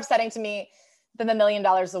 that is more upsetting to me than the $1 million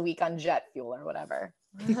a week on jet fuel or whatever.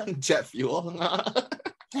 Jet fuel.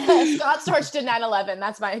 Scott Storch did 9/11.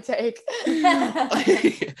 That's my take.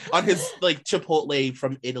 On his like Chipotle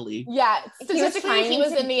from Italy. Yeah, statistically, he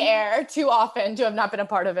was in the air too often to have not been a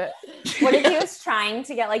part of it. What if he was trying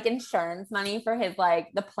to get like insurance money for his like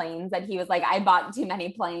the planes that he was like, I bought too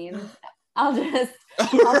many planes. I'll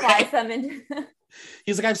fly some into.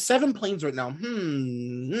 He's like, I have 7 planes right now.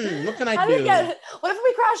 What can I do? What if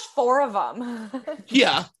we crash 4 of them?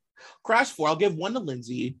 Yeah, crash 4. I'll give 1 to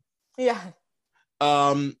Lindsay. Yeah.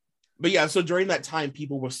 But yeah, so during that time,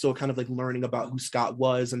 people were still kind of like learning about who Scott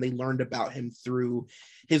was, and they learned about him through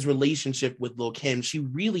his relationship with Lil' Kim. She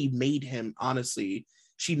really made him, honestly,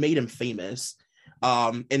 she made him famous.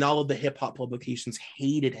 And all of the hip hop publications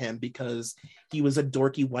hated him because he was a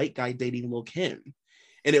dorky white guy dating Lil' Kim.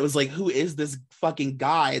 And it was like, who is this fucking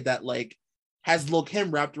guy that like has Lil'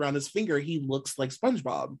 Kim wrapped around his finger? He looks like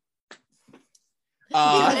SpongeBob.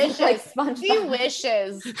 He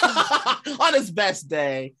wishes. On his best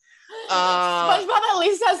day. SpongeBob at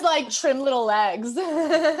least has like trim little legs.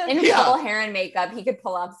 In his little hair and makeup, he could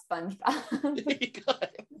pull off SpongeBob.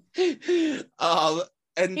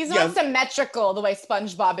 And he's not symmetrical the way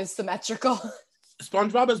SpongeBob is symmetrical.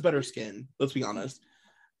 SpongeBob has better skin, let's be honest.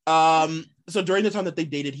 So during the time that they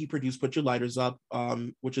dated, he produced Put Your Lighters Up,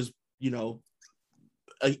 which is, you know,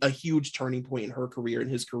 a huge turning point in her career, in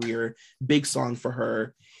his career, big song for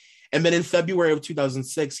her. And then in February of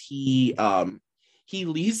 2006, he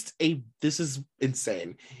leased this is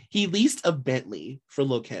insane. He leased a Bentley for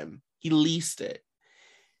Lil' Kim. He leased it.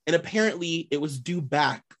 And apparently it was due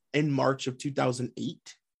back in March of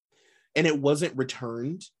 2008. And it wasn't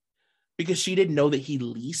returned because she didn't know that he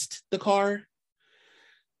leased the car.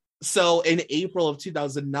 So in April of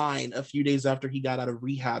 2009, a few days after he got out of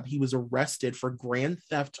rehab, he was arrested for grand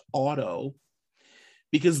theft auto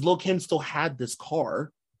because Lil' Kim still had this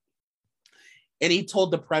car. And he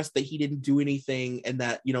told the press that he didn't do anything and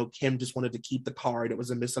that, you know, Kim just wanted to keep the car and it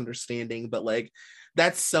was a misunderstanding. But like,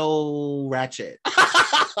 that's so ratchet.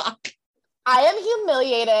 I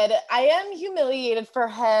am humiliated for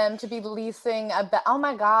him to be leasing oh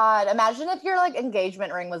my God. Imagine if your like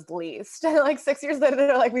engagement ring was leased. Like 6 years later,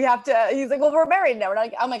 they're like, he's like, well, we're married now. We're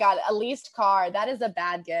like, oh my God, a leased car. That is a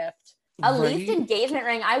bad gift. A leased engagement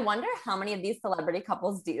ring. I wonder how many of these celebrity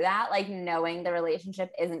couples do that, like knowing the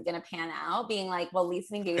relationship isn't going to pan out, being like, well,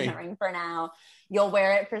 lease an engagement ring for now. You'll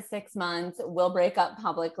wear it for 6 months. We'll break up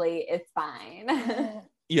publicly. It's fine.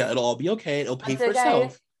 Yeah, it'll all be okay. It'll pay for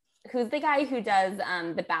itself. Who's the guy who does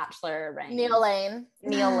the Bachelor ring? Neil Lane.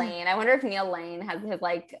 Neil Lane. I wonder if Neil Lane has his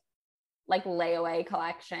like layaway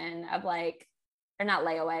collection of like, or not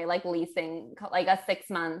layaway, like leasing, like a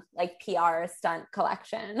 6-month like PR stunt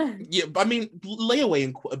collection. Yeah, I mean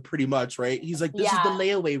layaway pretty much, right? He's like, this is the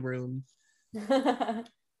layaway room.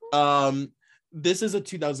 This is a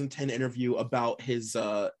 2010 interview about his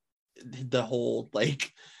the whole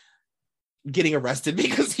like getting arrested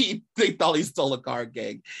because they thought he stole a car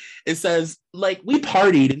gang. It says like, we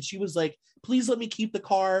partied and she was like, please let me keep the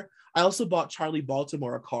car. I also bought Charlie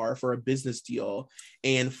Baltimore a car for a business deal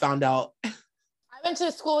and found out. I went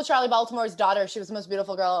to school with Charlie Baltimore's daughter. She was the most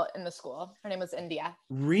beautiful girl in the school. Her name was India.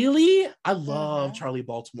 Really? I love Charlie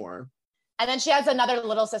Baltimore. And then she has another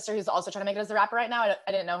little sister who's also trying to make it as a rapper right now.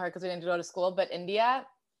 I didn't know her because we didn't go to school, but India,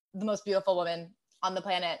 the most beautiful woman on the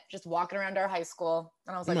planet, just walking around our high school.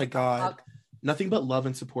 And I was like, oh my God. Fuck. Nothing but love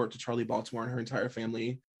and support to Charlie Baltimore and her entire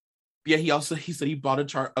family. Yeah, he said he bought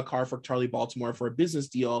a car for Charlie Baltimore for a business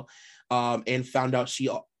deal and found out she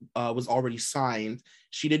was already signed.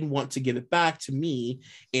 She didn't want to give it back to me,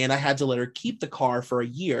 and I had to let her keep the car for a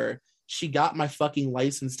year. She got my fucking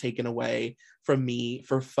license taken away from me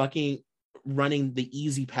for fucking running the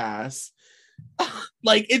Easy Pass.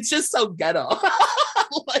 Like, it's just so ghetto.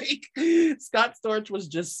 Like, Scott Storch was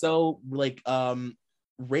just so like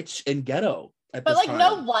rich and ghetto. But like,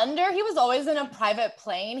 no wonder he was always in a private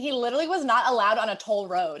plane. He literally was not allowed on a toll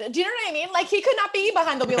road. Do you know what I mean? Like, he could not be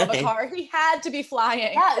behind the wheel of a car. He had to be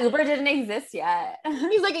flying. Yeah, Uber didn't exist yet.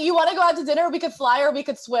 He's like, you want to go out to dinner? We could fly or we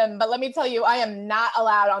could swim. But let me tell you, I am not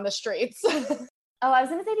allowed on the streets. Oh, I was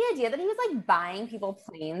going to say the idea that he was like buying people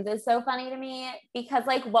planes is so funny to me because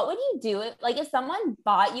like, what would you do? Like if someone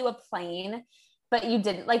bought you a plane, but you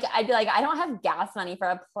didn't, like, I'd be like, I don't have gas money for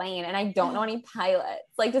a plane and I don't know any pilots.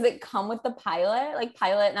 Like, does it come with the pilot? Like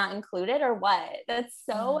pilot not included or what? It's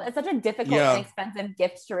such a difficult and expensive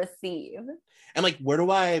gift to receive. And like, where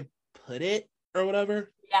do I put it or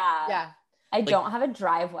whatever? Yeah. I don't have a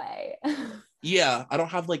driveway. Yeah. I don't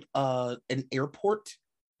have like an airport.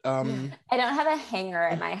 I don't have a hangar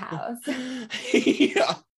in my house.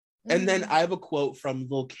 Yeah. And then I have a quote from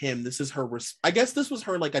Lil' Kim. This is her, I guess this was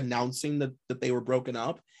her like announcing that they were broken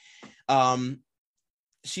up.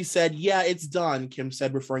 She said, yeah, it's done, Kim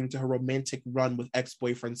said, referring to her romantic run with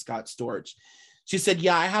ex-boyfriend Scott Storch. She said,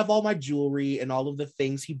 yeah, I have all my jewelry and all of the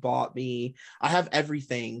things he bought me. I have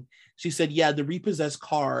everything. She said, yeah, the repossessed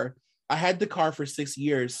car, I had the car for 6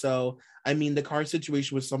 years. So, I mean, the car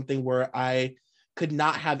situation was something where I could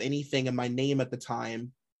not have anything in my name at the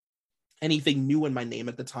time, anything new in my name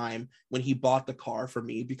at the time when he bought the car for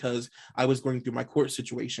me, because I was going through my court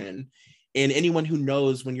situation. And anyone who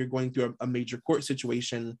knows, when you're going through a major court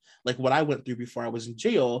situation, like what I went through before I was in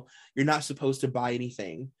jail, you're not supposed to buy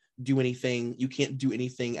anything, do anything. You can't do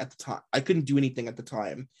anything at the time. I couldn't do anything at the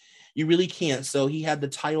time. You really can't. So he had the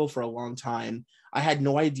title for a long time. I had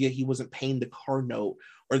no idea he wasn't paying the car note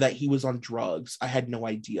or that he was on drugs. I had no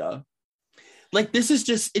idea. Like, this is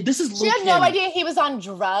She had no idea he was on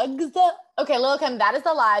drugs. Okay, Lil' Kim, that is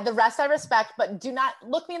a lie. The rest I respect, but do not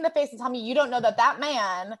look me in the face and tell me you don't know that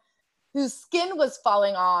man whose skin was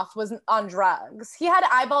falling off was on drugs. He had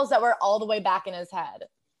eyeballs that were all the way back in his head.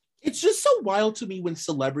 It's just so wild to me when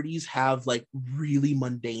celebrities have like really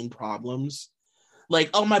mundane problems. Like,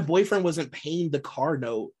 oh, my boyfriend wasn't paying the car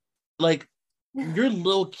note. Like, you're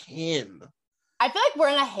Lil' Kim. I feel like we're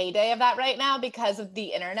in a heyday of that right now because of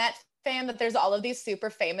the internet fame, that there's all of these super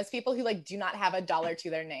famous people who like do not have a dollar to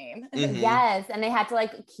their name. Mm-hmm. Yes, and they had to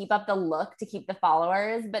like keep up the look to keep the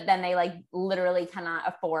followers, but then they like literally cannot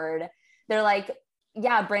afford. They're like,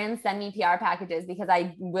 yeah, brands send me PR packages because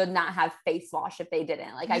I would not have face wash if they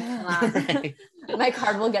didn't. Like, I cannot. Right. My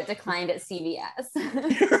card will get declined at CVS.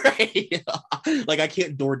 Right. Like, I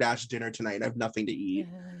can't DoorDash dinner tonight. I have nothing to eat.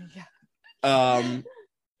 Yeah.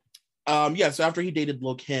 So after he dated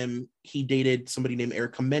Lil' Kim, he dated somebody named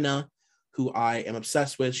Erica Mena, who I am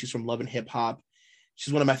obsessed with. She's from Love and Hip Hop.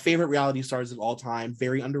 She's one of my favorite reality stars of all time.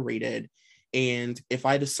 Very underrated. And if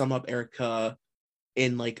I had to sum up Erica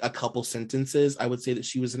in like a couple sentences, I would say that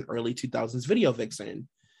she was an early 2000s video vixen,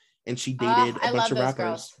 and she dated a bunch of rappers.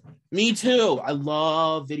 Girls. Me too. I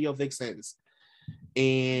love video vixens.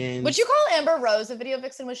 And would you call Amber Rose a video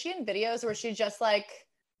vixen? Was she in videos, or was she just like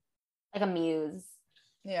a muse?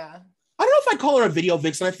 Yeah. I don't know if I'd call her a video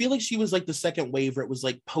vixen. I feel like she was like the second wave where it was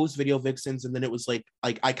like post video vixens, and then it was like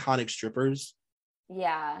iconic strippers.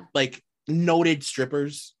 Yeah. Like noted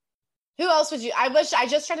strippers. Who else would you? I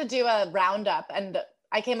just tried to do a roundup, and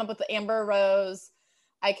I came up with Amber Rose.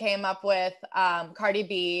 I came up with Cardi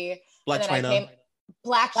B. Blac Chyna.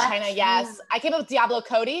 Blac Chyna, yes. I came up with Diablo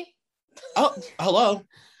Cody. Oh, hello.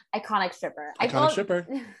 Iconic stripper. Stripper.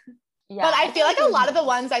 Yeah. But I feel like a lot of the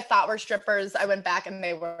ones I thought were strippers, I went back and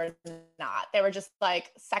they were not. They were just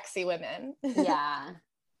like sexy women. Yeah.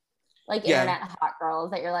 Like internet hot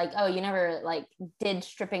girls that you're like, oh, you never like did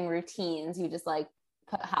stripping routines. You just like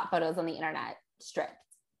put hot photos on the internet stripped.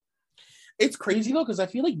 It's crazy though, because I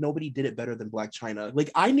feel like nobody did it better than Blac Chyna.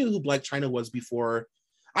 Like, I knew who Blac Chyna was before.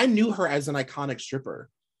 I knew her as an iconic stripper.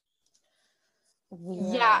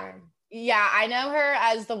 Yeah. Yeah, I know her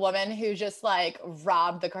as the woman who just like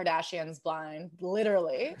robbed the Kardashians blind,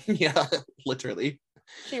 literally. Yeah, literally.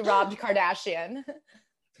 She robbed Kardashian.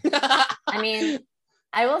 I mean,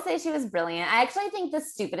 I will say she was brilliant. I actually think the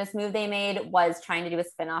stupidest move they made was trying to do a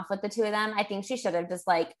spinoff with the two of them. I think she should have just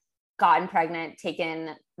like gotten pregnant, taken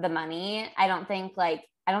the money. I don't think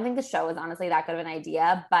the show was honestly that good of an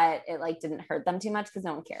idea, but it like didn't hurt them too much because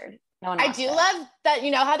no one cared. No one I do love that, you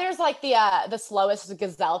know how there's like the slowest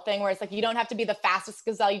gazelle thing where it's like you don't have to be the fastest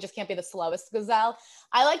gazelle, you just can't be the slowest gazelle.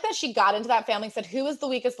 I like that she got into that family and said, who is the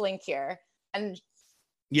weakest link here? And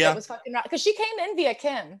it was fucking right, because she came in via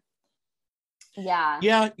Kim.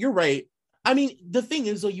 Yeah, you're right. I mean, the thing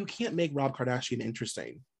is though, you can't make Rob Kardashian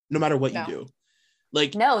interesting no matter what you do.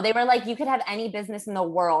 Like, no, they were like, you could have any business in the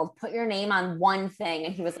world, put your name on one thing,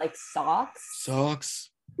 and he was like, socks.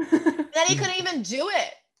 Then he couldn't even do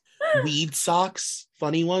it. Weed socks,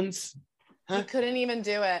 funny ones. Huh? You couldn't even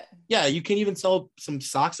do it. Yeah, you can't even sell some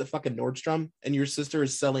socks at fucking Nordstrom, and your sister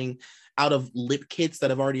is selling out of lip kits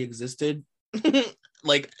that have already existed,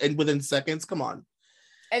 like, and within seconds. Come on.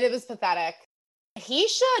 And it was pathetic. He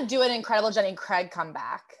should do an Incredible Jenny Craig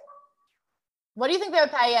comeback. What do you think they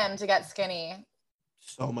would pay him to get skinny?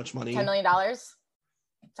 So much money. $10 million.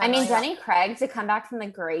 I mean, Jenny Craig to come back from the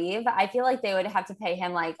grave, I feel like they would have to pay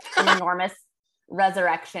him like an enormous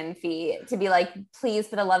resurrection fee to be like, please,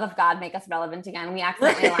 for the love of God, make us relevant again. We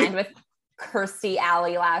accidentally aligned with Kirstie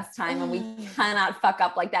Alley last time, and we cannot fuck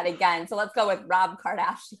up like that again. So let's go with Rob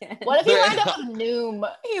Kardashian. What if he lined up with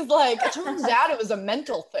Noom? He's like, it turns out it was a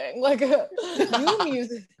mental thing, like Noom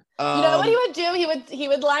music. You know what he would do? He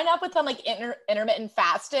would line up with them like intermittent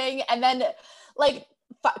fasting, and then like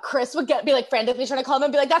Chris would be like frantically trying to call him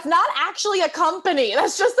and be like, that's not actually a company.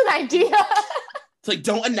 That's just an idea. It's like,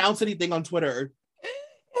 don't announce anything on Twitter.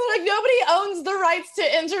 Like, nobody owns the rights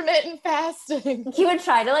to intermittent fasting. He would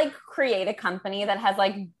try to like create a company that has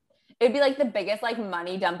like It'd be like the biggest like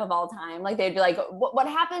money dump of all time. Like they'd be like, what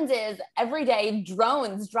happens is every day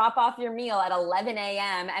drones drop off your meal at 11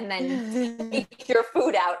 a.m. and then take your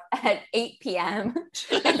food out at 8 p.m.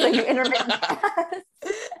 And so you intermittent fast.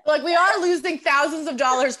 Like we are losing thousands of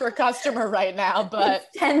dollars per customer right now, but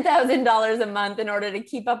 $10,000 a month in order to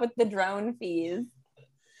keep up with the drone fees.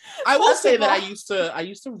 I will say that I used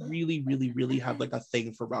to really, really, really have like a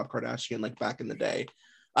thing for Rob Kardashian like back in the day.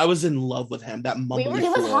 I was in love with him. That mumbling. He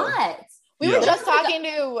was hot. We were just talking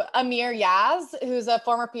to Amir Yaz, who's a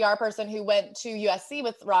former PR person who went to USC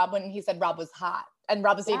with Rob when he said Rob was hot. And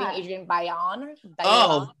Rob was dating Adrienne Bailon.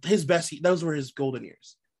 Oh, his best. Those were his golden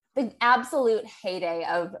years. The absolute heyday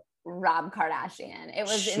of Rob Kardashian. It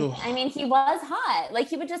was, I mean, he was hot. Like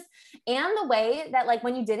he would just, and the way that like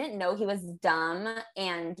when you didn't know he was dumb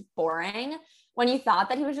and boring, when you thought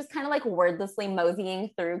that he was just kind of like wordlessly moseying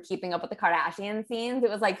through keeping up with the Kardashian scenes, it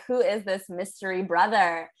was like, who is this mystery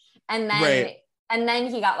brother? And then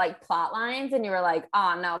he got like plot lines and you were like,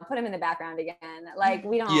 oh no, put him in the background again. Like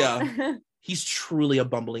we don't. Yeah. He's truly a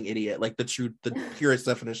bumbling idiot. Like the purest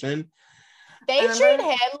definition. They treat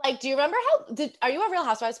him like, do you remember are you a Real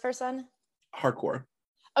Housewives person? Hardcore.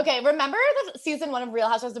 Okay, remember the season 1 of Real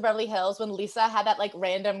Housewives of Beverly Hills when Lisa had that like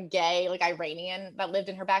random gay like Iranian that lived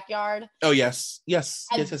in her backyard? Oh yes.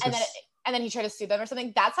 And then he tried to sue them or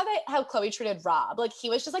something. That's how Khloe treated Rob. Like he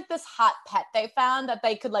was just like this hot pet they found that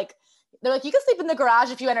they could like. They're like, you can sleep in the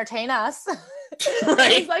garage if you entertain us.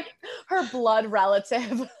 Right. He's like her blood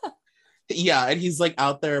relative. Yeah, and he's like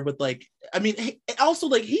out there with like, I mean, also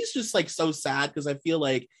like he's just like so sad because I feel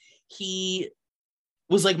like he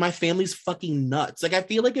was like, my family's fucking nuts. Like I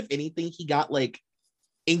feel like if anything, he got like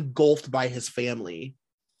engulfed by his family.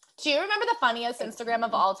 Do you remember the funniest Instagram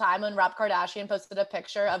of all time when Rob Kardashian posted a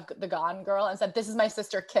picture of the Gone Girl and said, "This is my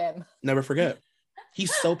sister Kim"? Never forget.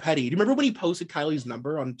 He's so petty. Do you remember when he posted Kylie's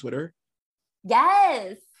number on Twitter?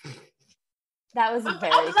 Yes. That was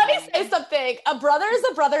very Let me say something. A brother is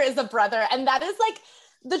a brother is a brother. And that is like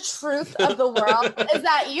the truth of the world is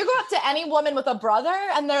that you go up to any woman with a brother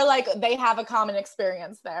and they're like, they have a common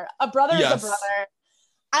experience there. A brother is a brother.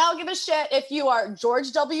 I don't give a shit if you are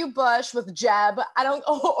George W. Bush with Jeb,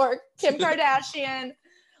 or Kim Kardashian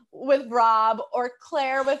with Rob, or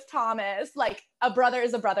Claire with Thomas. Like a brother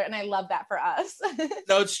is a brother, and I love that for us.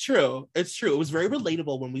 No, it's true. It's true. It was very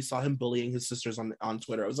relatable when we saw him bullying his sisters on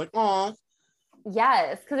Twitter. I was like, aw.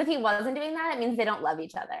 Yes, because if he wasn't doing that, it means they don't love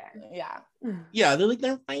each other. Yeah. Yeah,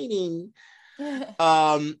 they're fighting.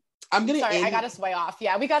 I'm gonna. Sorry, I got us way off.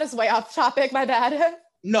 Yeah, we got us way off topic. My bad.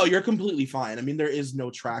 No, you're completely fine. I mean, there is no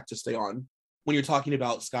track to stay on when you're talking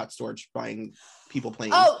about Scott Storch buying people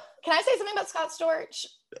planes. Oh, can I say something about Scott Storch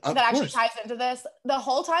that actually ties into this? The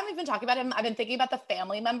whole time we've been talking about him, I've been thinking about the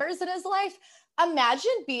family members in his life.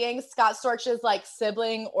 Imagine being Scott Storch's like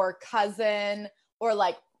sibling or cousin or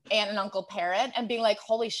like aunt and uncle parent and being like,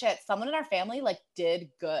 holy shit, someone in our family like did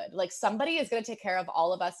good. Like somebody is going to take care of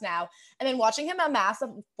all of us now. And then watching him amass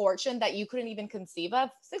a fortune that you couldn't even conceive of,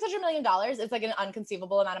 $600 million is like an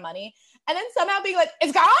unconceivable amount of money. And then somehow being like,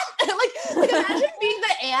 it's gone? like imagine being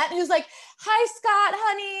the aunt who's like, hi, Scott,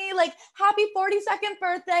 honey, like happy 42nd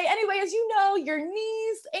birthday. Anyway, as you know, your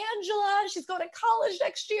niece, Angela, she's going to college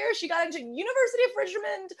next year. She got into University of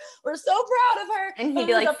Richmond. We're so proud of her. And he'd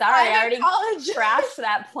be like, sorry, I already crashed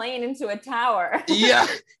that plane into a tower. Yeah.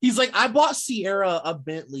 He's like, I bought Sierra a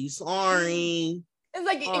Bentley. Sorry. It's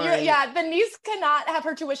like, the niece cannot have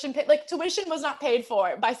her tuition paid. Like, tuition was not paid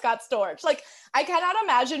for by Scott Storch. Like, I cannot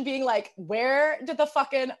imagine being like, where did the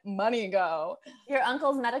fucking money go? Your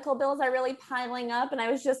uncle's medical bills are really piling up. And I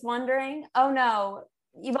was just wondering, oh no,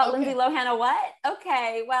 you bought Lindsay Lohan a what?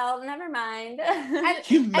 Okay, well, never mind. And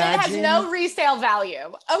it has no resale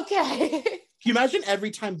value. Okay. Can you imagine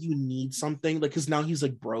every time you need something, like, because now he's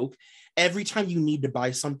like broke, every time you need to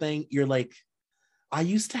buy something, you're like, I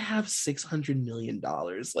used to have $600 million,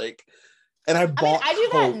 like, and I bought. I do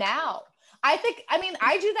that now. I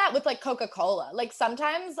do that with like Coca-Cola. Like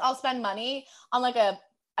sometimes I'll spend money on like a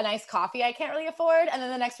nice coffee I can't really afford, and then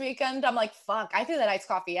the next weekend I'm like, fuck, I threw that iced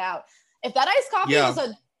coffee out. If that iced coffee was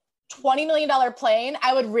a $20 million plane,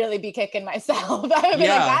 I would really be kicking myself. I would be like,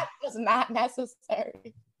 that was not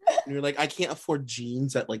necessary. And you're like, I can't afford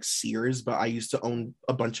jeans at like Sears, but I used to own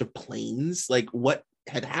a bunch of planes. Like, what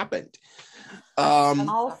had happened?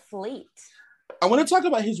 All fleet. I want to talk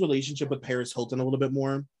about his relationship with Paris Hilton a little bit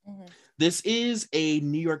more. Mm-hmm. This is a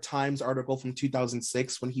New York Times article from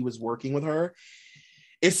 2006 when he was working with her.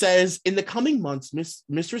 It says, in the coming months,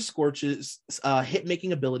 Mr. Scorch's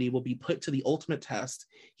hit-making ability will be put to the ultimate test.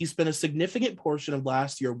 He spent a significant portion of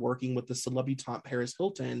last year working with the celebutante Paris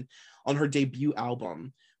Hilton on her debut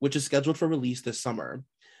album, which is scheduled for release this summer.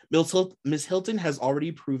 Miss Hilton has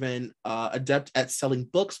already proven adept at selling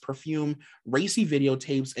books, perfume, racy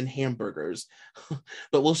videotapes, and hamburgers.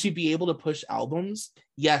 But will she be able to push albums?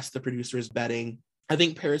 Yes, the producer is betting. I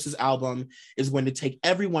think Paris's album is going to take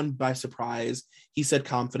everyone by surprise, he said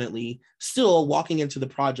confidently. Still, walking into the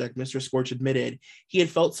project, Mr. Scorch admitted he had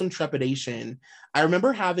felt some trepidation. I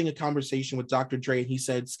remember having a conversation with Dr. Dre, and he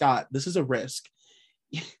said, Scott, this is a risk.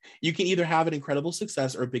 You can either have an incredible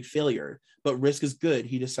success or a big failure, but risk is good.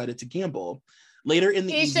 He decided to gamble. Later in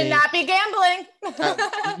the evening, he should not be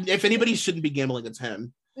gambling. If anybody shouldn't be gambling, it's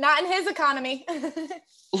him. Not in his economy.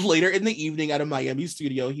 Later in the evening at a Miami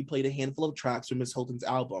studio, he played a handful of tracks from Miss Hilton's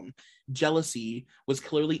album. Jealousy was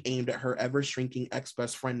clearly aimed at her ever-shrinking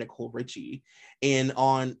ex-best friend, Nicole Richie. And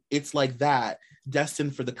on It's Like That,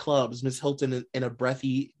 destined for the clubs, Miss Hilton in a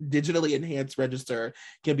breathy, digitally enhanced register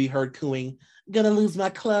can be heard cooing, gonna lose my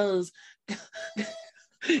clothes.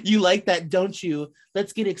 You like that, don't you?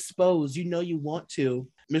 Let's get exposed. You know you want to.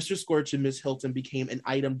 Mr. Scorch and Miss Hilton became an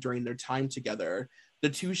item during their time together. The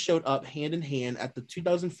two showed up hand in hand at the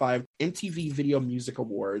 2005 MTV Video Music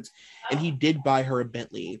Awards, and he did buy her a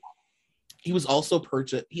Bentley. He also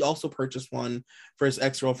purchased one for his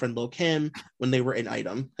ex-girlfriend Lil Kim when they were an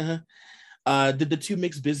item. Did the two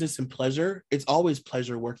mix business and pleasure? It's always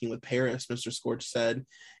pleasure working with Paris, Mr. Scorch said,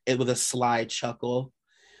 it with a sly chuckle.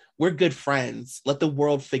 We're good friends. Let the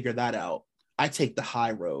world figure that out. I take the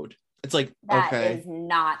high road. It's like, that okay. That is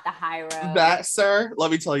not the high road. That, sir, let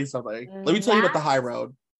me tell you something. Let me tell you about the high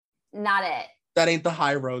road. Not it. That ain't the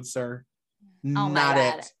high road, sir. Oh not my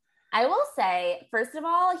God. It. I will say, first of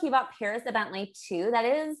all, he bought Paris a Bentley too.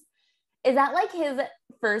 Is that like his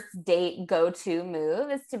first date go-to move,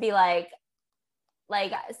 is to be like,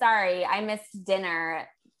 sorry, I missed dinner.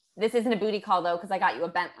 This isn't a booty call though, because I got you a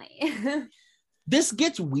Bentley. This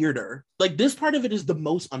gets weirder. Like, this part of it is the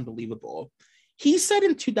most unbelievable. He said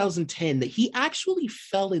in 2010 that he actually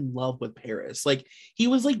fell in love with Paris. Like, he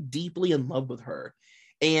was like deeply in love with her.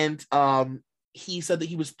 And he said that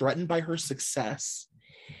he was threatened by her success.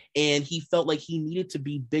 And he felt like he needed to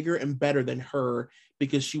be bigger and better than her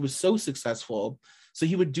because she was so successful. So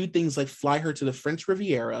he would do things like fly her to the French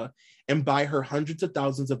Riviera and buy her hundreds of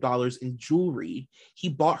thousands of dollars in jewelry. He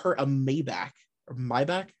bought her a Maybach.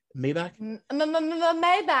 Maybach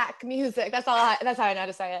music. That's how I know how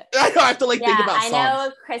to say it. I don't have to think about songs. I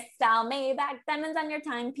know Crystal Maybach, diamonds on your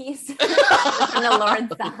timepiece. In the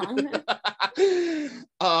Lord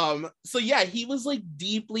song. So yeah, he was like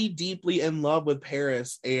deeply, deeply in love with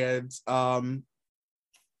Paris, and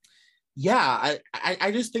yeah,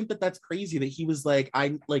 I just think that that's crazy that he was like,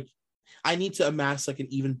 I need to amass like an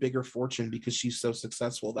even bigger fortune because she's so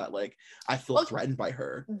successful that like I feel threatened by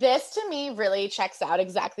her. This to me really checks out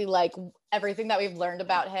exactly like everything that we've learned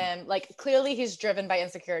about him. Like, clearly he's driven by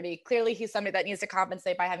insecurity. Clearly he's somebody that needs to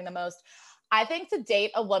compensate by having the most. I think to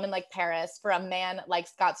date a woman like Paris for a man like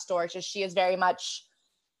Scott Storch is I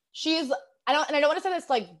don't want to say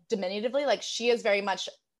this like diminutively, like she is very much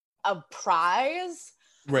a prize.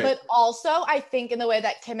 Right. But also I think in the way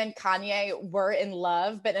that Kim and Kanye were in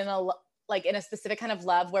love, but in a specific kind of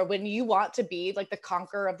love where when you want to be like the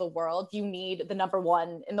conqueror of the world, you need the number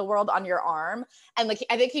one in the world on your arm. And like,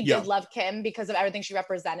 I think he did love Kim because of everything she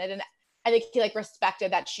represented. And I think he like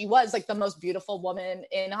respected that she was like the most beautiful woman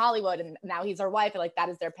in Hollywood. And now he's her wife. And like, that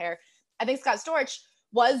is their pair. I think Scott Storch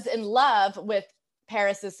was in love with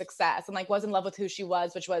Paris's success and like was in love with who she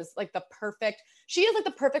was, which was like she is like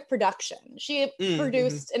the perfect production. She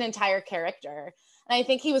produced an entire character. And I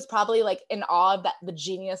think he was probably like in awe of the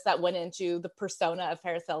genius that went into the persona of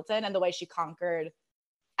Paris Hilton and the way she conquered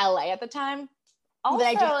LA at the time. Also, but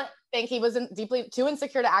I do think he was deeply too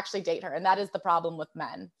insecure to actually date her. And that is the problem with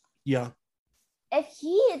men. Yeah. If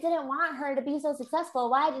he didn't want her to be so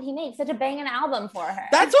successful, why did he make such a banging album for her?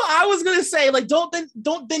 That's what I was gonna say. Like,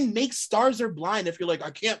 don't then make Stars Are Blind if you're like,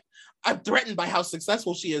 I'm threatened by how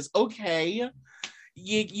successful she is. Okay.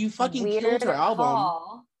 You fucking killed her album.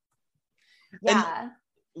 Call. Yeah. And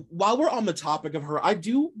while we're on the topic of her, I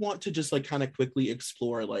do want to just like kind of quickly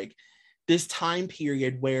explore like this time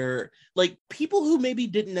period where like people who maybe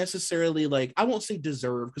didn't necessarily like, I won't say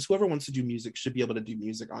deserve, because whoever wants to do music should be able to do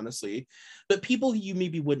music, honestly, but people who you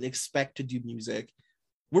maybe wouldn't expect to do music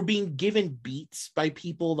were being given beats by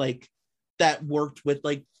people like that worked with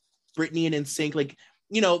like Britney and NSYNC, like,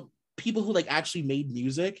 you know, people who like actually made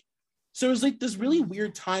music. So it was like this really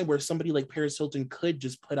weird time where somebody like Paris Hilton could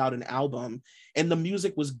just put out an album and the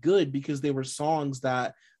music was good because they were songs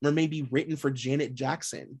that were maybe written for Janet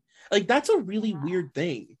Jackson. Like, that's a really weird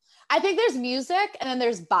thing. I think there's music and then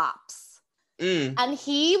there's bops. And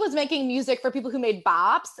he was making music for people who made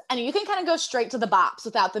bops, and you can kind of go straight to the bops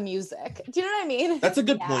without the music. Do you know what I mean? That's a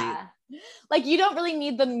good point. Like, you don't really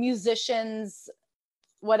need the musicians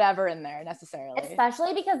whatever in there necessarily.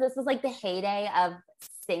 Especially because this was like the heyday of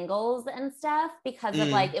singles and stuff, because of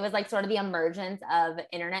like, it was like sort of the emergence of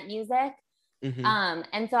internet music.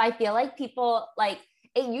 And so I feel like people, like,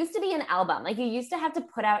 it used to be an album. Like, you used to have to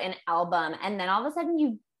put out an album, and then all of a sudden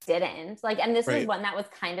you didn't. Like, and this was one that was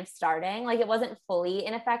kind of starting. Like, it wasn't fully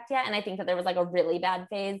in effect yet. And I think that there was like a really bad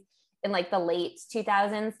phase in like the late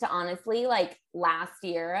 2000s to honestly like last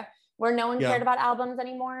year, where no one cared about albums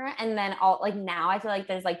anymore. And then all like now I feel like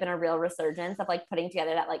there's like been a real resurgence of like putting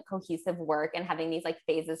together that like cohesive work and having these like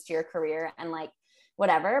phases to your career and like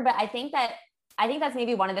whatever. But I think that's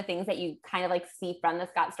maybe one of the things that you kind of like see from the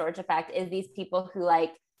Scott Storch effect is these people who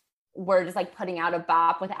like were just like putting out a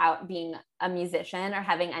bop without being a musician or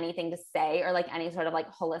having anything to say or like any sort of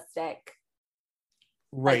like holistic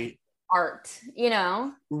like, art, you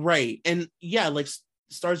know? Right. And yeah, like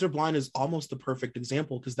Stars Are Blind is almost the perfect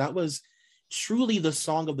example, because that was truly the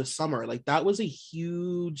song of the summer. Like, that was a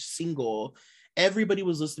huge single. Everybody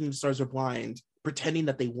was listening to Stars Are Blind, pretending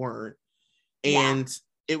that they weren't. And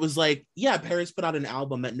it was like, yeah, Paris put out an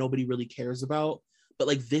album that nobody really cares about, but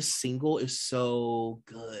like this single is so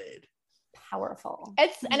good. Powerful.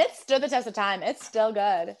 It stood the test of time. It's still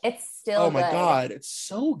good. It's still good. My God, it's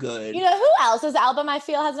so good. You know who else's album I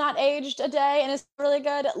feel has not aged a day and is really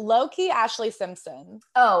good? Low-key Ashlee Simpson.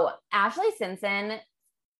 Oh, Ashlee Simpson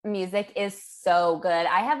music is so good.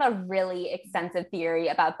 I have a really extensive theory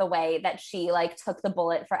about the way that she like took the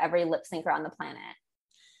bullet for every lip syncer on the planet.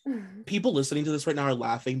 People listening to this right now are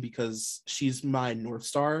laughing because she's my North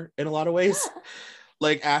Star in a lot of ways.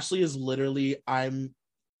 Like, Ashlee is literally, I'm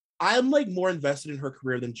like more invested in her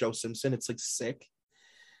career than Joe Simpson. It's like sick.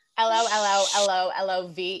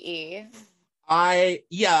 LOLOLOLOVE. I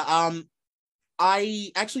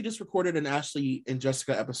actually just recorded an Ashlee and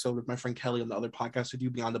Jessica episode with my friend Kelly on the other podcast we do,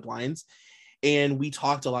 Beyond the Blinds, and we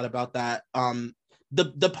talked a lot about that.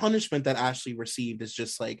 The punishment that Ashlee received is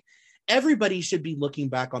just like, everybody should be looking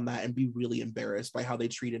back on that and be really embarrassed by how they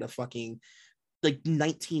treated a fucking like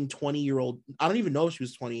 19, 20-year-old. I don't even know if she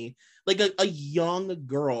was 20, like a young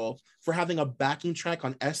girl, for having a backing track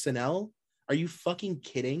on SNL. Are you fucking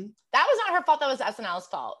kidding? That was not her fault. That was SNL's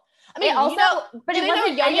fault. I mean, also, but you know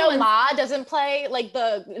Yo-Yo Ma doesn't play like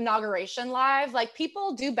the inauguration live. Like,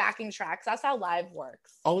 people do backing tracks. That's how live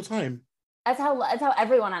works. All the time. That's how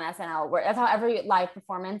everyone on SNL works. That's how every live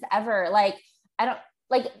performance ever. Like, I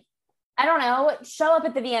don't know, show up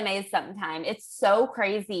at the VMAs sometime. It's so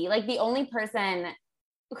crazy. Like, the only person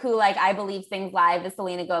who like I believe sings live is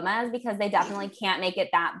Selena Gomez, because they definitely can't make it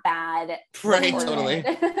that bad. Right, totally.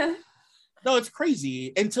 No, it's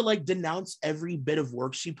crazy. And to like denounce every bit of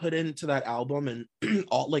work she put into that album, and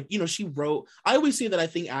all, like, you know, she wrote, I always say that I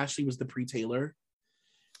think Ashlee was the pre-Taylor,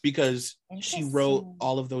 because she wrote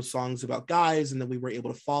all of those songs about guys, and then we were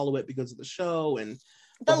able to follow it because of the show. And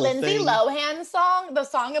the Lindsay Lohan song, the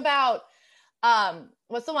song about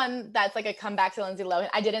what's the one that's like a comeback to Lindsay Lohan?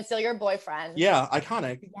 I Didn't Steal Your Boyfriend. Yeah,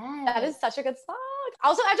 iconic. Yes. That is such a good song.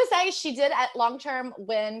 Also, I have to say, she did at long-term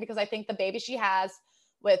win, because I think the baby she has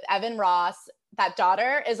with Evan Ross, that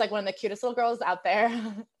daughter, is like one of the cutest little girls out there.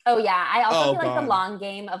 Oh yeah. I also feel like the long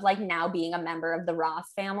game of like now being a member of the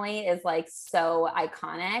Ross family is like so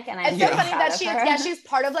iconic. And it's so funny that she's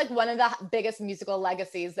part of like one of the biggest musical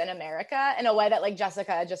legacies in America, in a way that like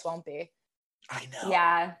Jessica just won't be. I know.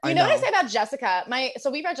 Yeah. You know what I say about Jessica?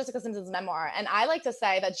 So we read Jessica Simpson's memoir, and I like to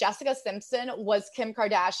say that Jessica Simpson was Kim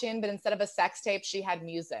Kardashian, but instead of a sex tape, she had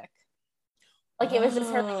music. Like, it was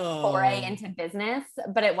just her like foray into business,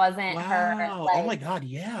 but it wasn't her. Like, oh my God.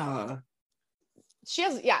 Yeah. She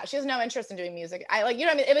has no interest in doing music. I like, you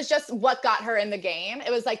know what I mean? It was just what got her in the game. It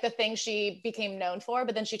was like the thing she became known for,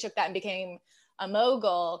 but then she took that and became a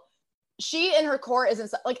mogul. She in her core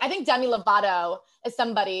isn't like, I think Demi Lovato is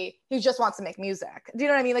somebody who just wants to make music. Do you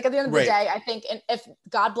know what I mean? Like, at the end of the day, I think if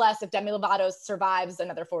God bless, if Demi Lovato survives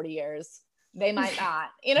another 40 years, they might not,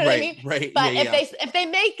 you know what I mean? Right. But if they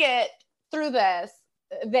make it through this,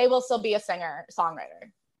 they will still be a singer,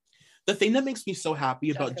 songwriter. The thing that makes me so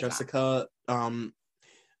happy about Jessica,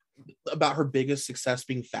 about her biggest success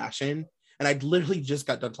being fashion, and I literally just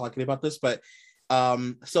got done talking about this, but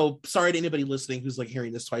so sorry to anybody listening who's like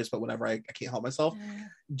hearing this twice, but whatever, I can't help myself.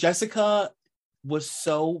 Jessica was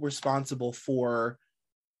so responsible for,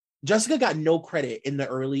 Jessica got no credit in the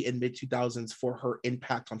early and mid 2000s for her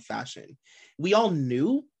impact on fashion. We all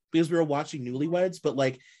knew because we were watching Newlyweds, but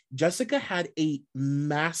like Jessica had a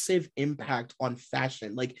massive impact on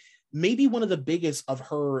fashion, like maybe one of the biggest of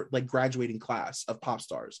her like graduating class of pop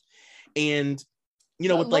stars. And you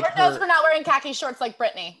know, with Lord like knows we're not wearing khaki shorts like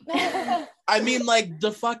Britney. I mean, like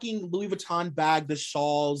the fucking Louis Vuitton bag, the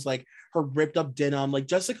shawls, like her ripped up denim, like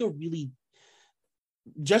Jessica really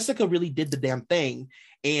did the damn thing.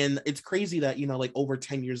 And it's crazy that, you know, like over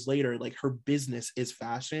 10 years later, like her business is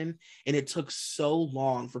fashion. And it took so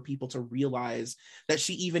long for people to realize that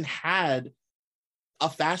she even had a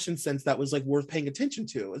fashion sense that was like worth paying attention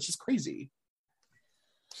to. It's just crazy.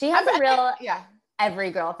 She has a real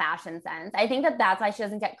every girl fashion sense. I think that that's why she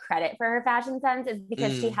doesn't get credit for her fashion sense, is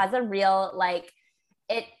because she has a real, like,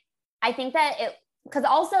 it, I think that it, because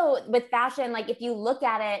also with fashion, like if you look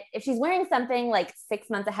at it, if she's wearing something like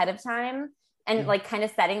 6 months ahead of time and like kind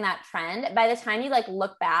of setting that trend, by the time you like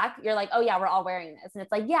look back, you're like, oh yeah, we're all wearing this. And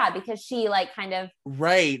it's like, yeah, because she like kind of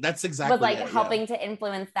that's exactly was like helping to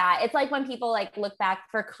influence that. It's like when people like look back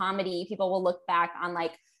for comedy, people will look back on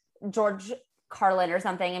like George Carlin or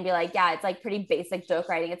something and be like, yeah, it's like pretty basic joke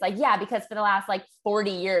writing. It's like, yeah, because for the last like 40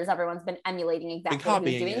 years, everyone's been emulating exactly what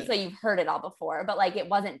he's doing. So you've heard it all before, but like it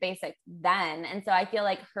wasn't basic then. And so I feel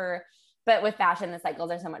like but with fashion, the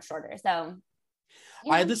cycles are so much shorter. So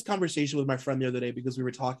I had this conversation with my friend the other day because we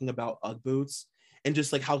were talking about Ugg boots and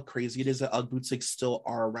just like how crazy it is that Ugg boots like still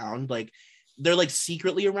are around. Like they're like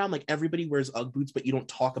secretly around, like everybody wears Ugg boots, but you don't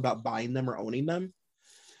talk about buying them or owning them.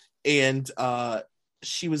 And I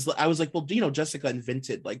was like, well, you know, Jessica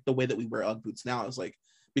invented like the way that we wear Ugg boots now. I was like,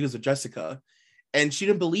 because of Jessica. And she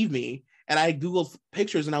didn't believe me. And I Googled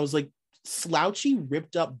pictures and I was like, slouchy,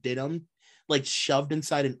 ripped up denim, like shoved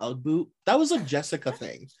inside an Ugg boot. That was a Jessica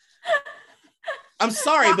thing. I'm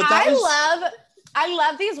sorry, but I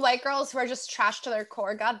love these white girls who are just trash to their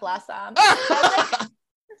core. God bless them.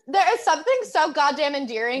 There is something so goddamn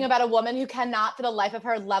endearing about a woman who cannot for the life of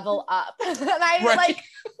her level up. And like,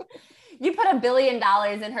 you put $1 billion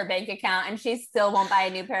in her bank account and she still won't buy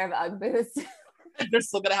a new pair of Ugg boots. They're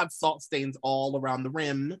still gonna have salt stains all around the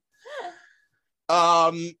rim.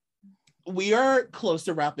 We are close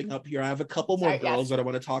to wrapping up here. I have a couple more girls that I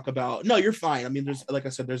want to talk about. No, you're fine. I mean, there's, like I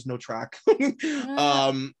said, there's no track.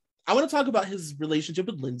 I want to talk about his relationship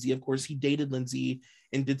with Lindsay. Of course, he dated Lindsay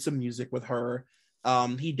and did some music with her.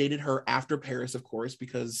 He dated her after Paris, of course,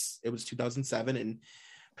 because it was 2007 and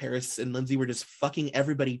Paris and Lindsay were just fucking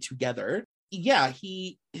everybody together. Yeah,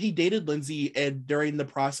 he dated Lindsay, and during the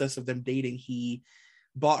process of them dating, he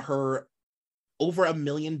bought her over $1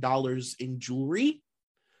 million in jewelry,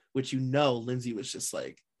 which, you know, Lindsay was just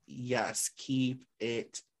like, yes, keep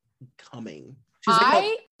it coming.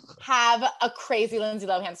 I have a crazy Lindsay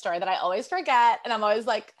Lohan story that I always forget, and I'm always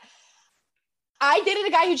like, I dated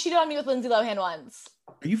a guy who cheated on me with Lindsay Lohan once.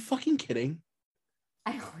 Are you fucking kidding?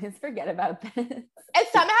 I always forget about this. And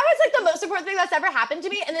somehow it's like the most important thing that's ever happened to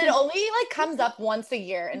me, and it only like comes up once a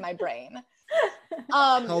year in my brain.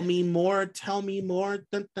 Tell me more. It's funny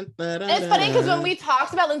because when we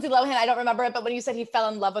talked about Lindsay Lohan, I don't remember it, but when you said he fell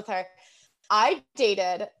in love with her, I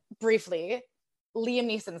dated briefly Liam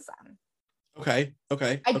Neeson's son. Okay.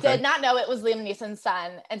 I did not know it was Liam Neeson's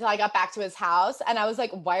son until I got back to his house, and I was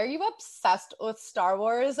like, why are you obsessed with Star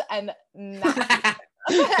Wars and not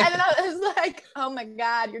and then I was like, oh my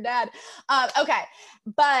God, your dad. Okay.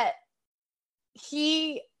 But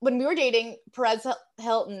when we were dating, Perez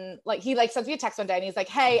Hilton, like he like sends me a text one day and he's like,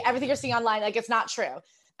 hey, everything you're seeing online, like it's not true. And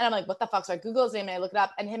I'm like, what the fuck? So I Google his name and I look it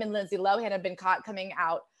up, and him and Lindsay Lohan had been caught coming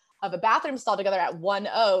out of a bathroom stall together at One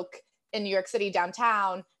Oak in New York City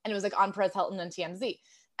downtown. And it was like on Perez Hilton and TMZ.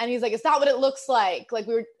 And he's like, it's not what it looks like.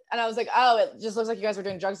 And I was like, oh, it just looks like you guys were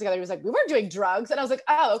doing drugs together. He was like, we weren't doing drugs. And I was like,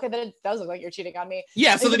 oh, okay, then it does look like you're cheating on me.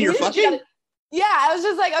 Yeah, so then you're fucking? Yeah, I was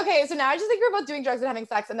just like, okay, so now I just think we're both doing drugs and having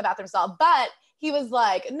sex in the bathroom stall. But he was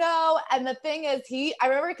like, no. And the thing is, I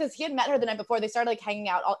remember because he had met her the night before. They started like hanging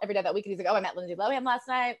out every day that week. And he's like, oh, I met Lindsay Lohan last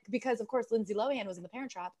night. Because, of course, Lindsay Lohan was in the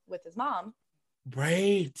Parent Trap with his mom.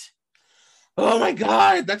 Right. Oh, my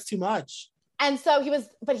God. That's too much. And so he was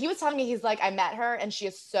telling me, he's like, I met her and she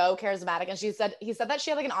is so charismatic. And he said that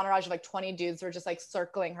she had like an entourage of like 20 dudes who were just like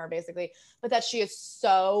circling her basically, but that she is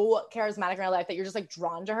so charismatic in her life that you're just like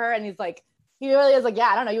drawn to her. And he's like, he really is like, yeah,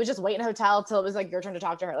 I don't know. You would just wait in a hotel till it was like your turn to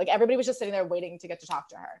talk to her. Like everybody was just sitting there waiting to get to talk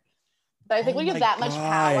to her. But I think when you have that much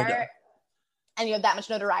power and you have that much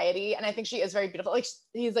notoriety, and I think she is very beautiful. Like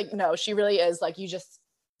he's like, no, she really is like,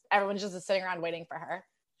 everyone's just sitting around waiting for her.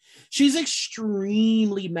 She's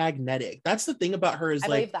extremely magnetic. That's the thing about her is I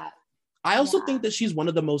believe that. I also think that she's one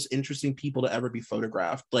of the most interesting people to ever be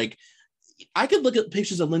photographed. Like I could look at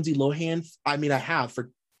pictures of Lindsay Lohan. I mean, I have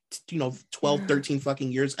for 12, 13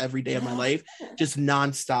 fucking years every day of my life, just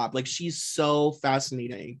nonstop. Like she's so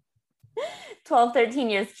fascinating. 12, 13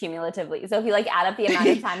 years cumulatively. So if you like add up the amount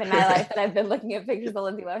of time in my life that I've been looking at pictures of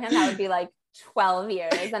Lindsay Lohan, that would be like 12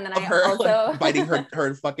 years. And then I her, also like, biting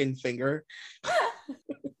her fucking finger.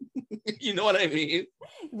 You know what I mean?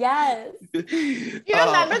 Yes. Do you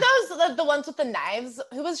remember those the ones with the knives?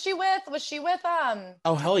 Who was she with? Was she with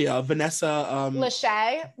Oh hell yeah, Vanessa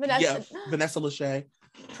Lachey? Vanessa Lachey.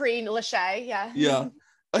 Pre-Lachey, yeah. Yeah.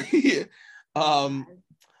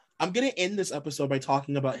 I'm gonna end this episode by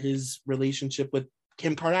talking about his relationship with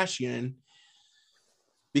Kim Kardashian,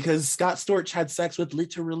 because Scott Storch had sex with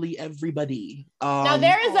literally everybody. Now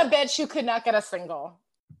there is a bitch who could not get a single.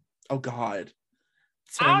 Oh God.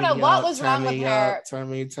 I don't know what was wrong with her. Turn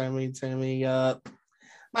me up.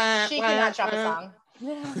 She cannot drop a song.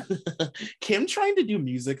 Kim trying to do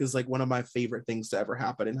music is like one of my favorite things to ever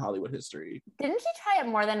happen in Hollywood history. Didn't she try it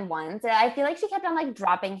more than once? I feel like she kept on like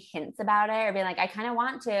dropping hints about it or being like, I kind of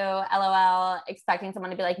want to, LOL, expecting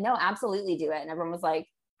someone to be like, no, absolutely do it. And everyone was like,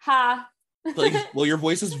 ha. Like, well, your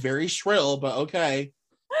voice is very shrill, but okay.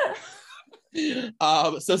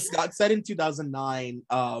 So Scott said in 2009,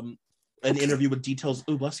 an interview with Details,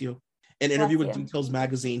 oh, bless you. An interview with Details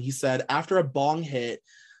magazine, he said, after a bong hit,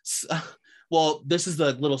 well, this is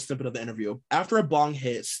the little snippet of the interview. After a bong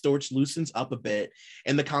hit, Storch loosens up a bit,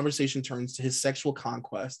 and the conversation turns to his sexual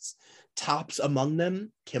conquests. Tops among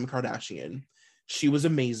them, Kim Kardashian. She was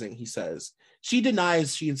amazing, he says. She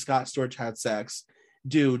denies she and Scott Storch had sex.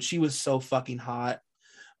 Dude, she was so fucking hot.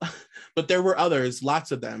 But there were others,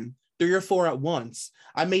 lots of them. 3 or 4 at once.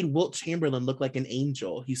 I made Wilt Chamberlain look like an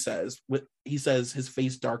angel, he says, his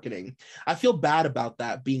face darkening. I feel bad about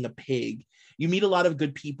that, being a pig. You meet a lot of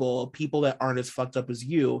good people that aren't as fucked up as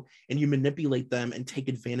you, and you manipulate them and take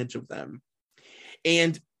advantage of them.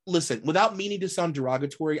 And listen, without meaning to sound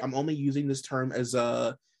derogatory, I'm only using this term as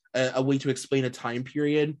a way to explain a time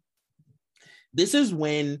period. This is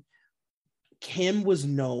when Kim was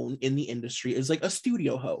known in the industry as like a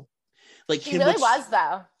studio hoe. Like she really was,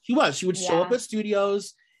 though. She would show up at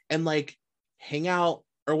studios and like hang out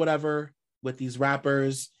or whatever with these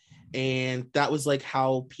rappers. And that was like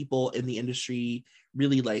how people in the industry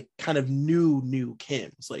really like kind of knew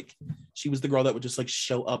Kim. It's like she was the girl that would just like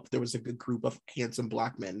show up. There was like a group of handsome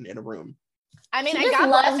black men in a room. I mean, I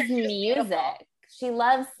love music. She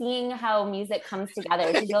loves seeing how music comes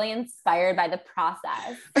together. She's really inspired by the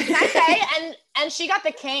process. Can I say? And she got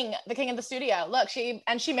the king of the studio. Look, she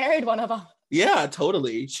married one of them. Yeah,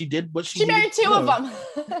 totally. She did what she married 2 of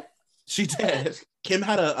them. She did. Kim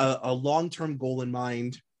had a long-term goal in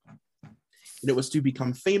mind, and it was to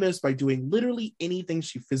become famous by doing literally anything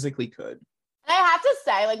she physically could. And I have to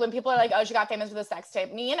say, like, when people are like, oh, she got famous with a sex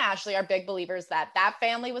tape, me and Ashley are big believers that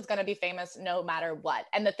family was going to be famous no matter what.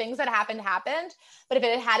 And the things that happened. But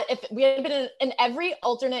if we had been in every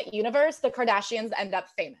alternate universe, the Kardashians end up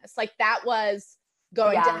famous. Like, that was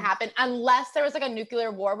going to happen unless there was like a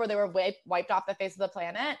nuclear war where they were wiped off the face of the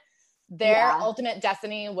planet. Their ultimate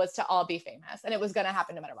destiny was to all be famous, and it was going to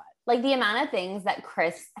happen no matter what. Like, the amount of things that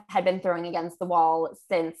Kris had been throwing against the wall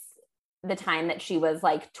since the time that she was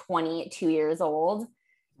like 22 years old,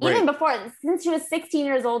 even before, since she was 16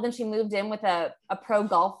 years old and she moved in with a pro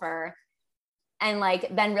golfer and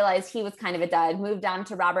like then realized he was kind of a dud, moved on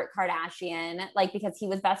to Robert Kardashian, like because he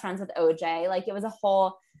was best friends with OJ. Like it was a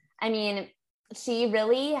whole, I mean, she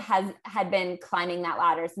really had been climbing that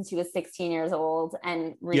ladder since she was 16 years old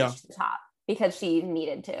and reached the top because she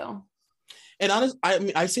needed to. And honestly, I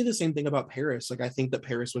mean, I say the same thing about Paris. Like, I think that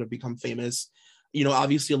Paris would have become famous. You know,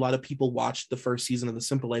 obviously a lot of people watched the first season of The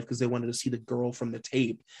Simple Life because they wanted to see the girl from the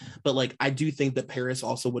tape. But like, I do think that Paris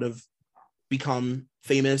also would have become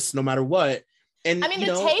famous no matter what. And I mean,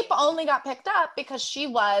 the tape only got picked up because she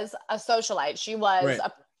was a socialite. She was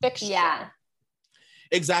a fixture. Yeah.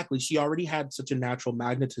 Exactly. She already had such a natural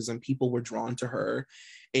magnetism. People were drawn to her.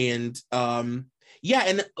 And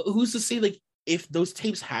and who's to say, like, if those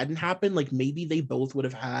tapes hadn't happened, like maybe they both would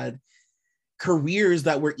have had careers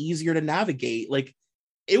that were easier to navigate. Like,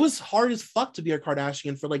 it was hard as fuck to be a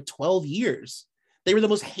Kardashian for like 12 years. They were the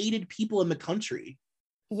most hated people in the country.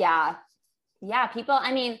 Yeah. People,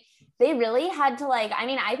 I mean, they really had to like, I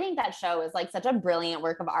mean, I think that show is like such a brilliant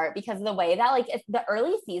work of art because the way that like it's the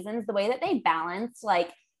early seasons, the way that they balanced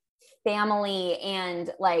like family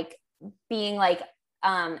and like being like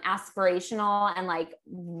aspirational and like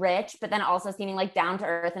rich, but then also seeming like down to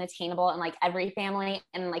earth and attainable and like every family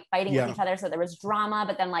and like fighting with each other. So there was drama,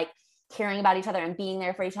 but then like caring about each other and being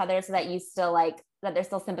there for each other so that you still like, that they're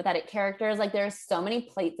still sympathetic characters. Like there's so many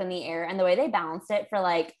plates in the air, and the way they balanced it for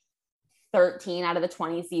like 13 out of the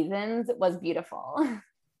 20 seasons was beautiful.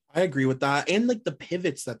 I agree with that. And like the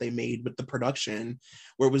pivots that they made with the production,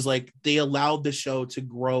 where it was like they allowed the show to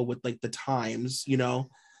grow with like the times, you know?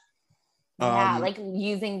 Yeah, like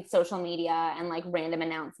using social media and like random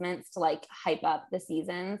announcements to like hype up the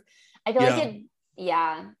seasons. I feel like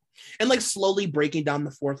and like slowly breaking down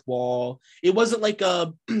the fourth wall. It wasn't like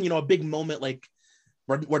a big moment like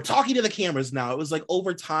we're talking to the cameras now. It was like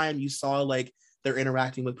over time you saw like they're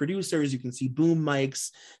interacting with producers. You can see boom mics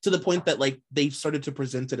to the point that like they started to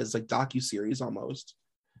present it as like docuseries almost.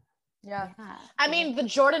 Yeah. I mean, the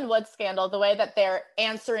Jordyn Woods scandal, the way that they're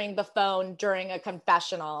answering the phone during a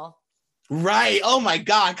confessional. Right. Oh my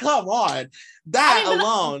God. Come on.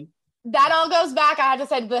 Alone. That all goes back. I had to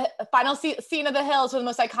say the final scene of The Hills, one of the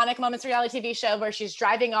most iconic moments of reality TV show, where she's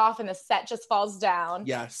driving off and the set just falls down.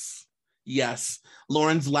 Yes.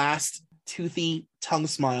 Lauren's last toothy tongue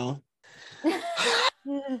smile.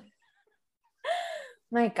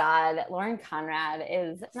 My God, Lauren Conrad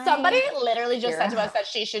is... Somebody literally just said to us that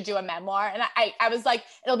she should do a memoir. And I was like,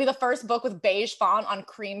 it'll be the first book with beige font on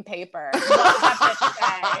cream paper.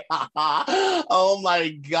 Oh my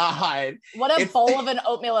God. What a bowl of an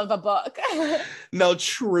oatmeal of a book. No,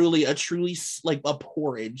 truly like a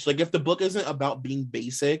porridge. Like if the book isn't about being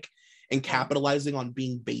basic and capitalizing on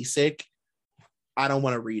being basic, I don't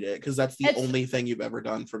want to read it because that's the only thing you've ever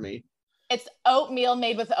done for me. It's oatmeal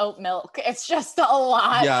made with oat milk. It's just a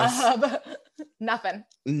lot of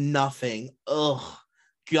nothing. Oh,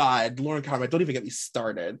 God. Lauren Conrad, don't even get me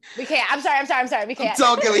started. We can't. I'm sorry. We can't.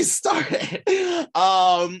 Don't get me started. Well,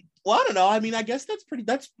 I don't know. I mean, I guess that's pretty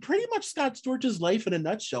much Scott Storch's life in a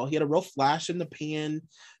nutshell. He had a real flash in the pan,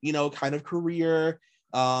 kind of career.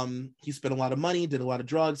 He spent a lot of money, did a lot of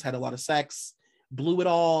drugs, had a lot of sex, blew it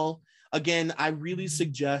all. Again, I really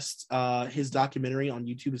suggest his documentary on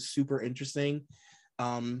YouTube is super interesting.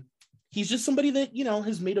 He's just somebody that,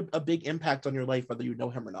 has made a big impact on your life, whether you know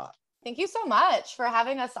him or not. Thank you so much for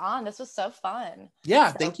having us on. This was so fun.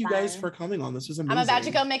 Yeah, thank you guys for coming on. This was amazing. I'm about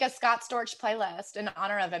to go make a Scott Storch playlist in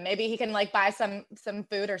honor of him. Maybe he can like buy some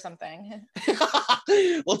food or something.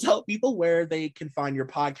 Well, tell people where they can find your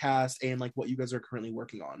podcast and like what you guys are currently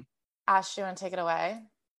working on. Ash, do you want to take it away?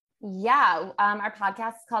 Yeah, our podcast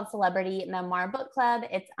is called Celebrity Memoir Book Club.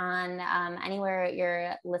 It's on anywhere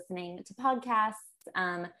you're listening to podcasts,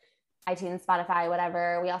 iTunes, Spotify,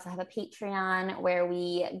 whatever. We also have a Patreon where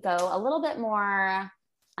we go a little bit more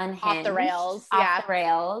unhinged. Off the rails.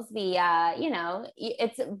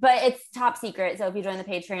 It's top secret. So if you join the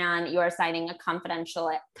Patreon, you are signing a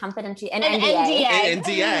NDA.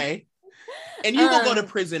 And you will go to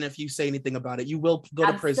prison if you say anything about it. You will go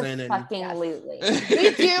to prison. Absolutely.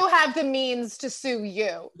 We do have the means to sue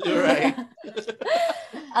you. You're right.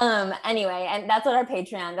 Anyway, and that's what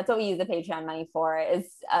that's what we use the Patreon money for is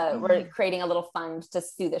we're creating a little fund to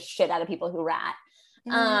sue the shit out of people who rat.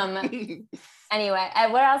 Anyway,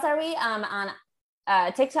 where else are we? On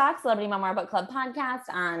TikTok, Celebrity Memoir Book Club Podcast,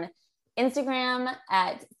 on Instagram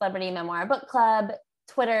at Celebrity Memoir Book Club,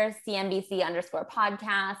 Twitter,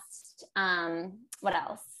 CNBC_podcast. What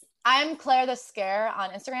else? I'm Claire the Scare on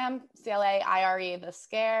Instagram, CLAIRE the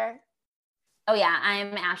Scare. Oh yeah,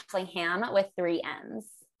 I'm Ashley Ham with 3 N's.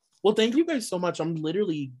 Well, thank you guys so much. I'm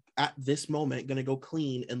literally at this moment gonna go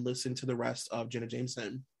clean and listen to the rest of Jenna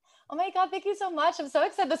Jameson. Oh my God, thank you so much. I'm so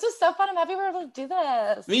excited. This was so fun. I'm happy we were able to do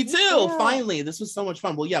this. Me too. Finally, this was so much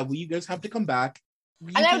fun. Well, yeah, you guys have to come back.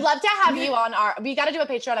 And I would love to have you on we got to do a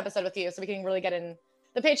Patreon episode with you so we can really get in.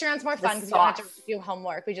 The Patreon's more fun because we don't have to do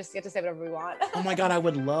homework. We just get to say whatever we want. Oh my God, I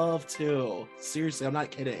would love to. Seriously, I'm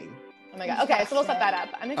not kidding. Oh my God. Okay, so we'll set that up.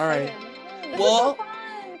 I'm excited. All right. Well,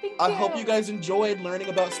 I hope you guys enjoyed learning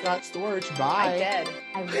about Scott Storch. Bye. I did.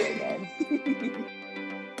 I really did.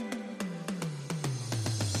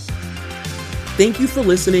 Thank you for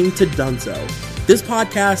listening to Dunzo. This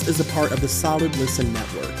podcast is a part of the Solid Listen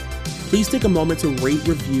Network. Please take a moment to rate,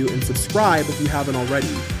 review, and subscribe if you haven't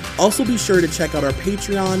already. Also be sure to check out our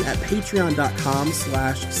Patreon at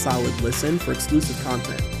patreon.com/solidlisten for exclusive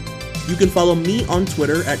content. You can follow me on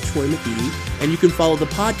Twitter at Troy McGee, and you can follow the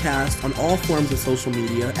podcast on all forms of social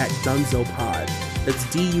media at DunzoPod. That's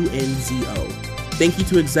DUNZO. Thank you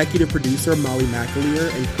to executive producer Molly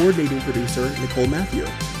McAleer and coordinating producer Nicole Matthew.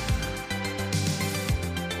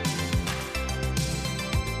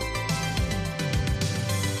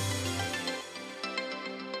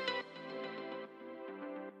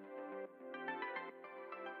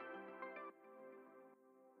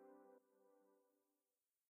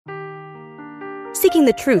 Seeking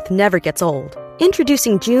the truth never gets old.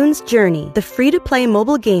 Introducing June's Journey, the free-to-play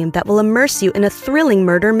mobile game that will immerse you in a thrilling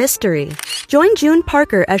murder mystery. Join June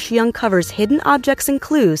Parker as she uncovers hidden objects and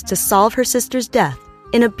clues to solve her sister's death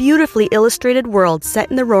in a beautifully illustrated world set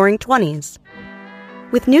in the Roaring '20s.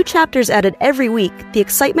 With new chapters added every week, the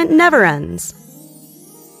excitement never ends.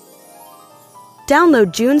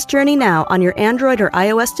 Download June's Journey now on your Android or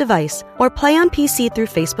iOS device, or play on PC through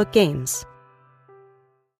Facebook Games.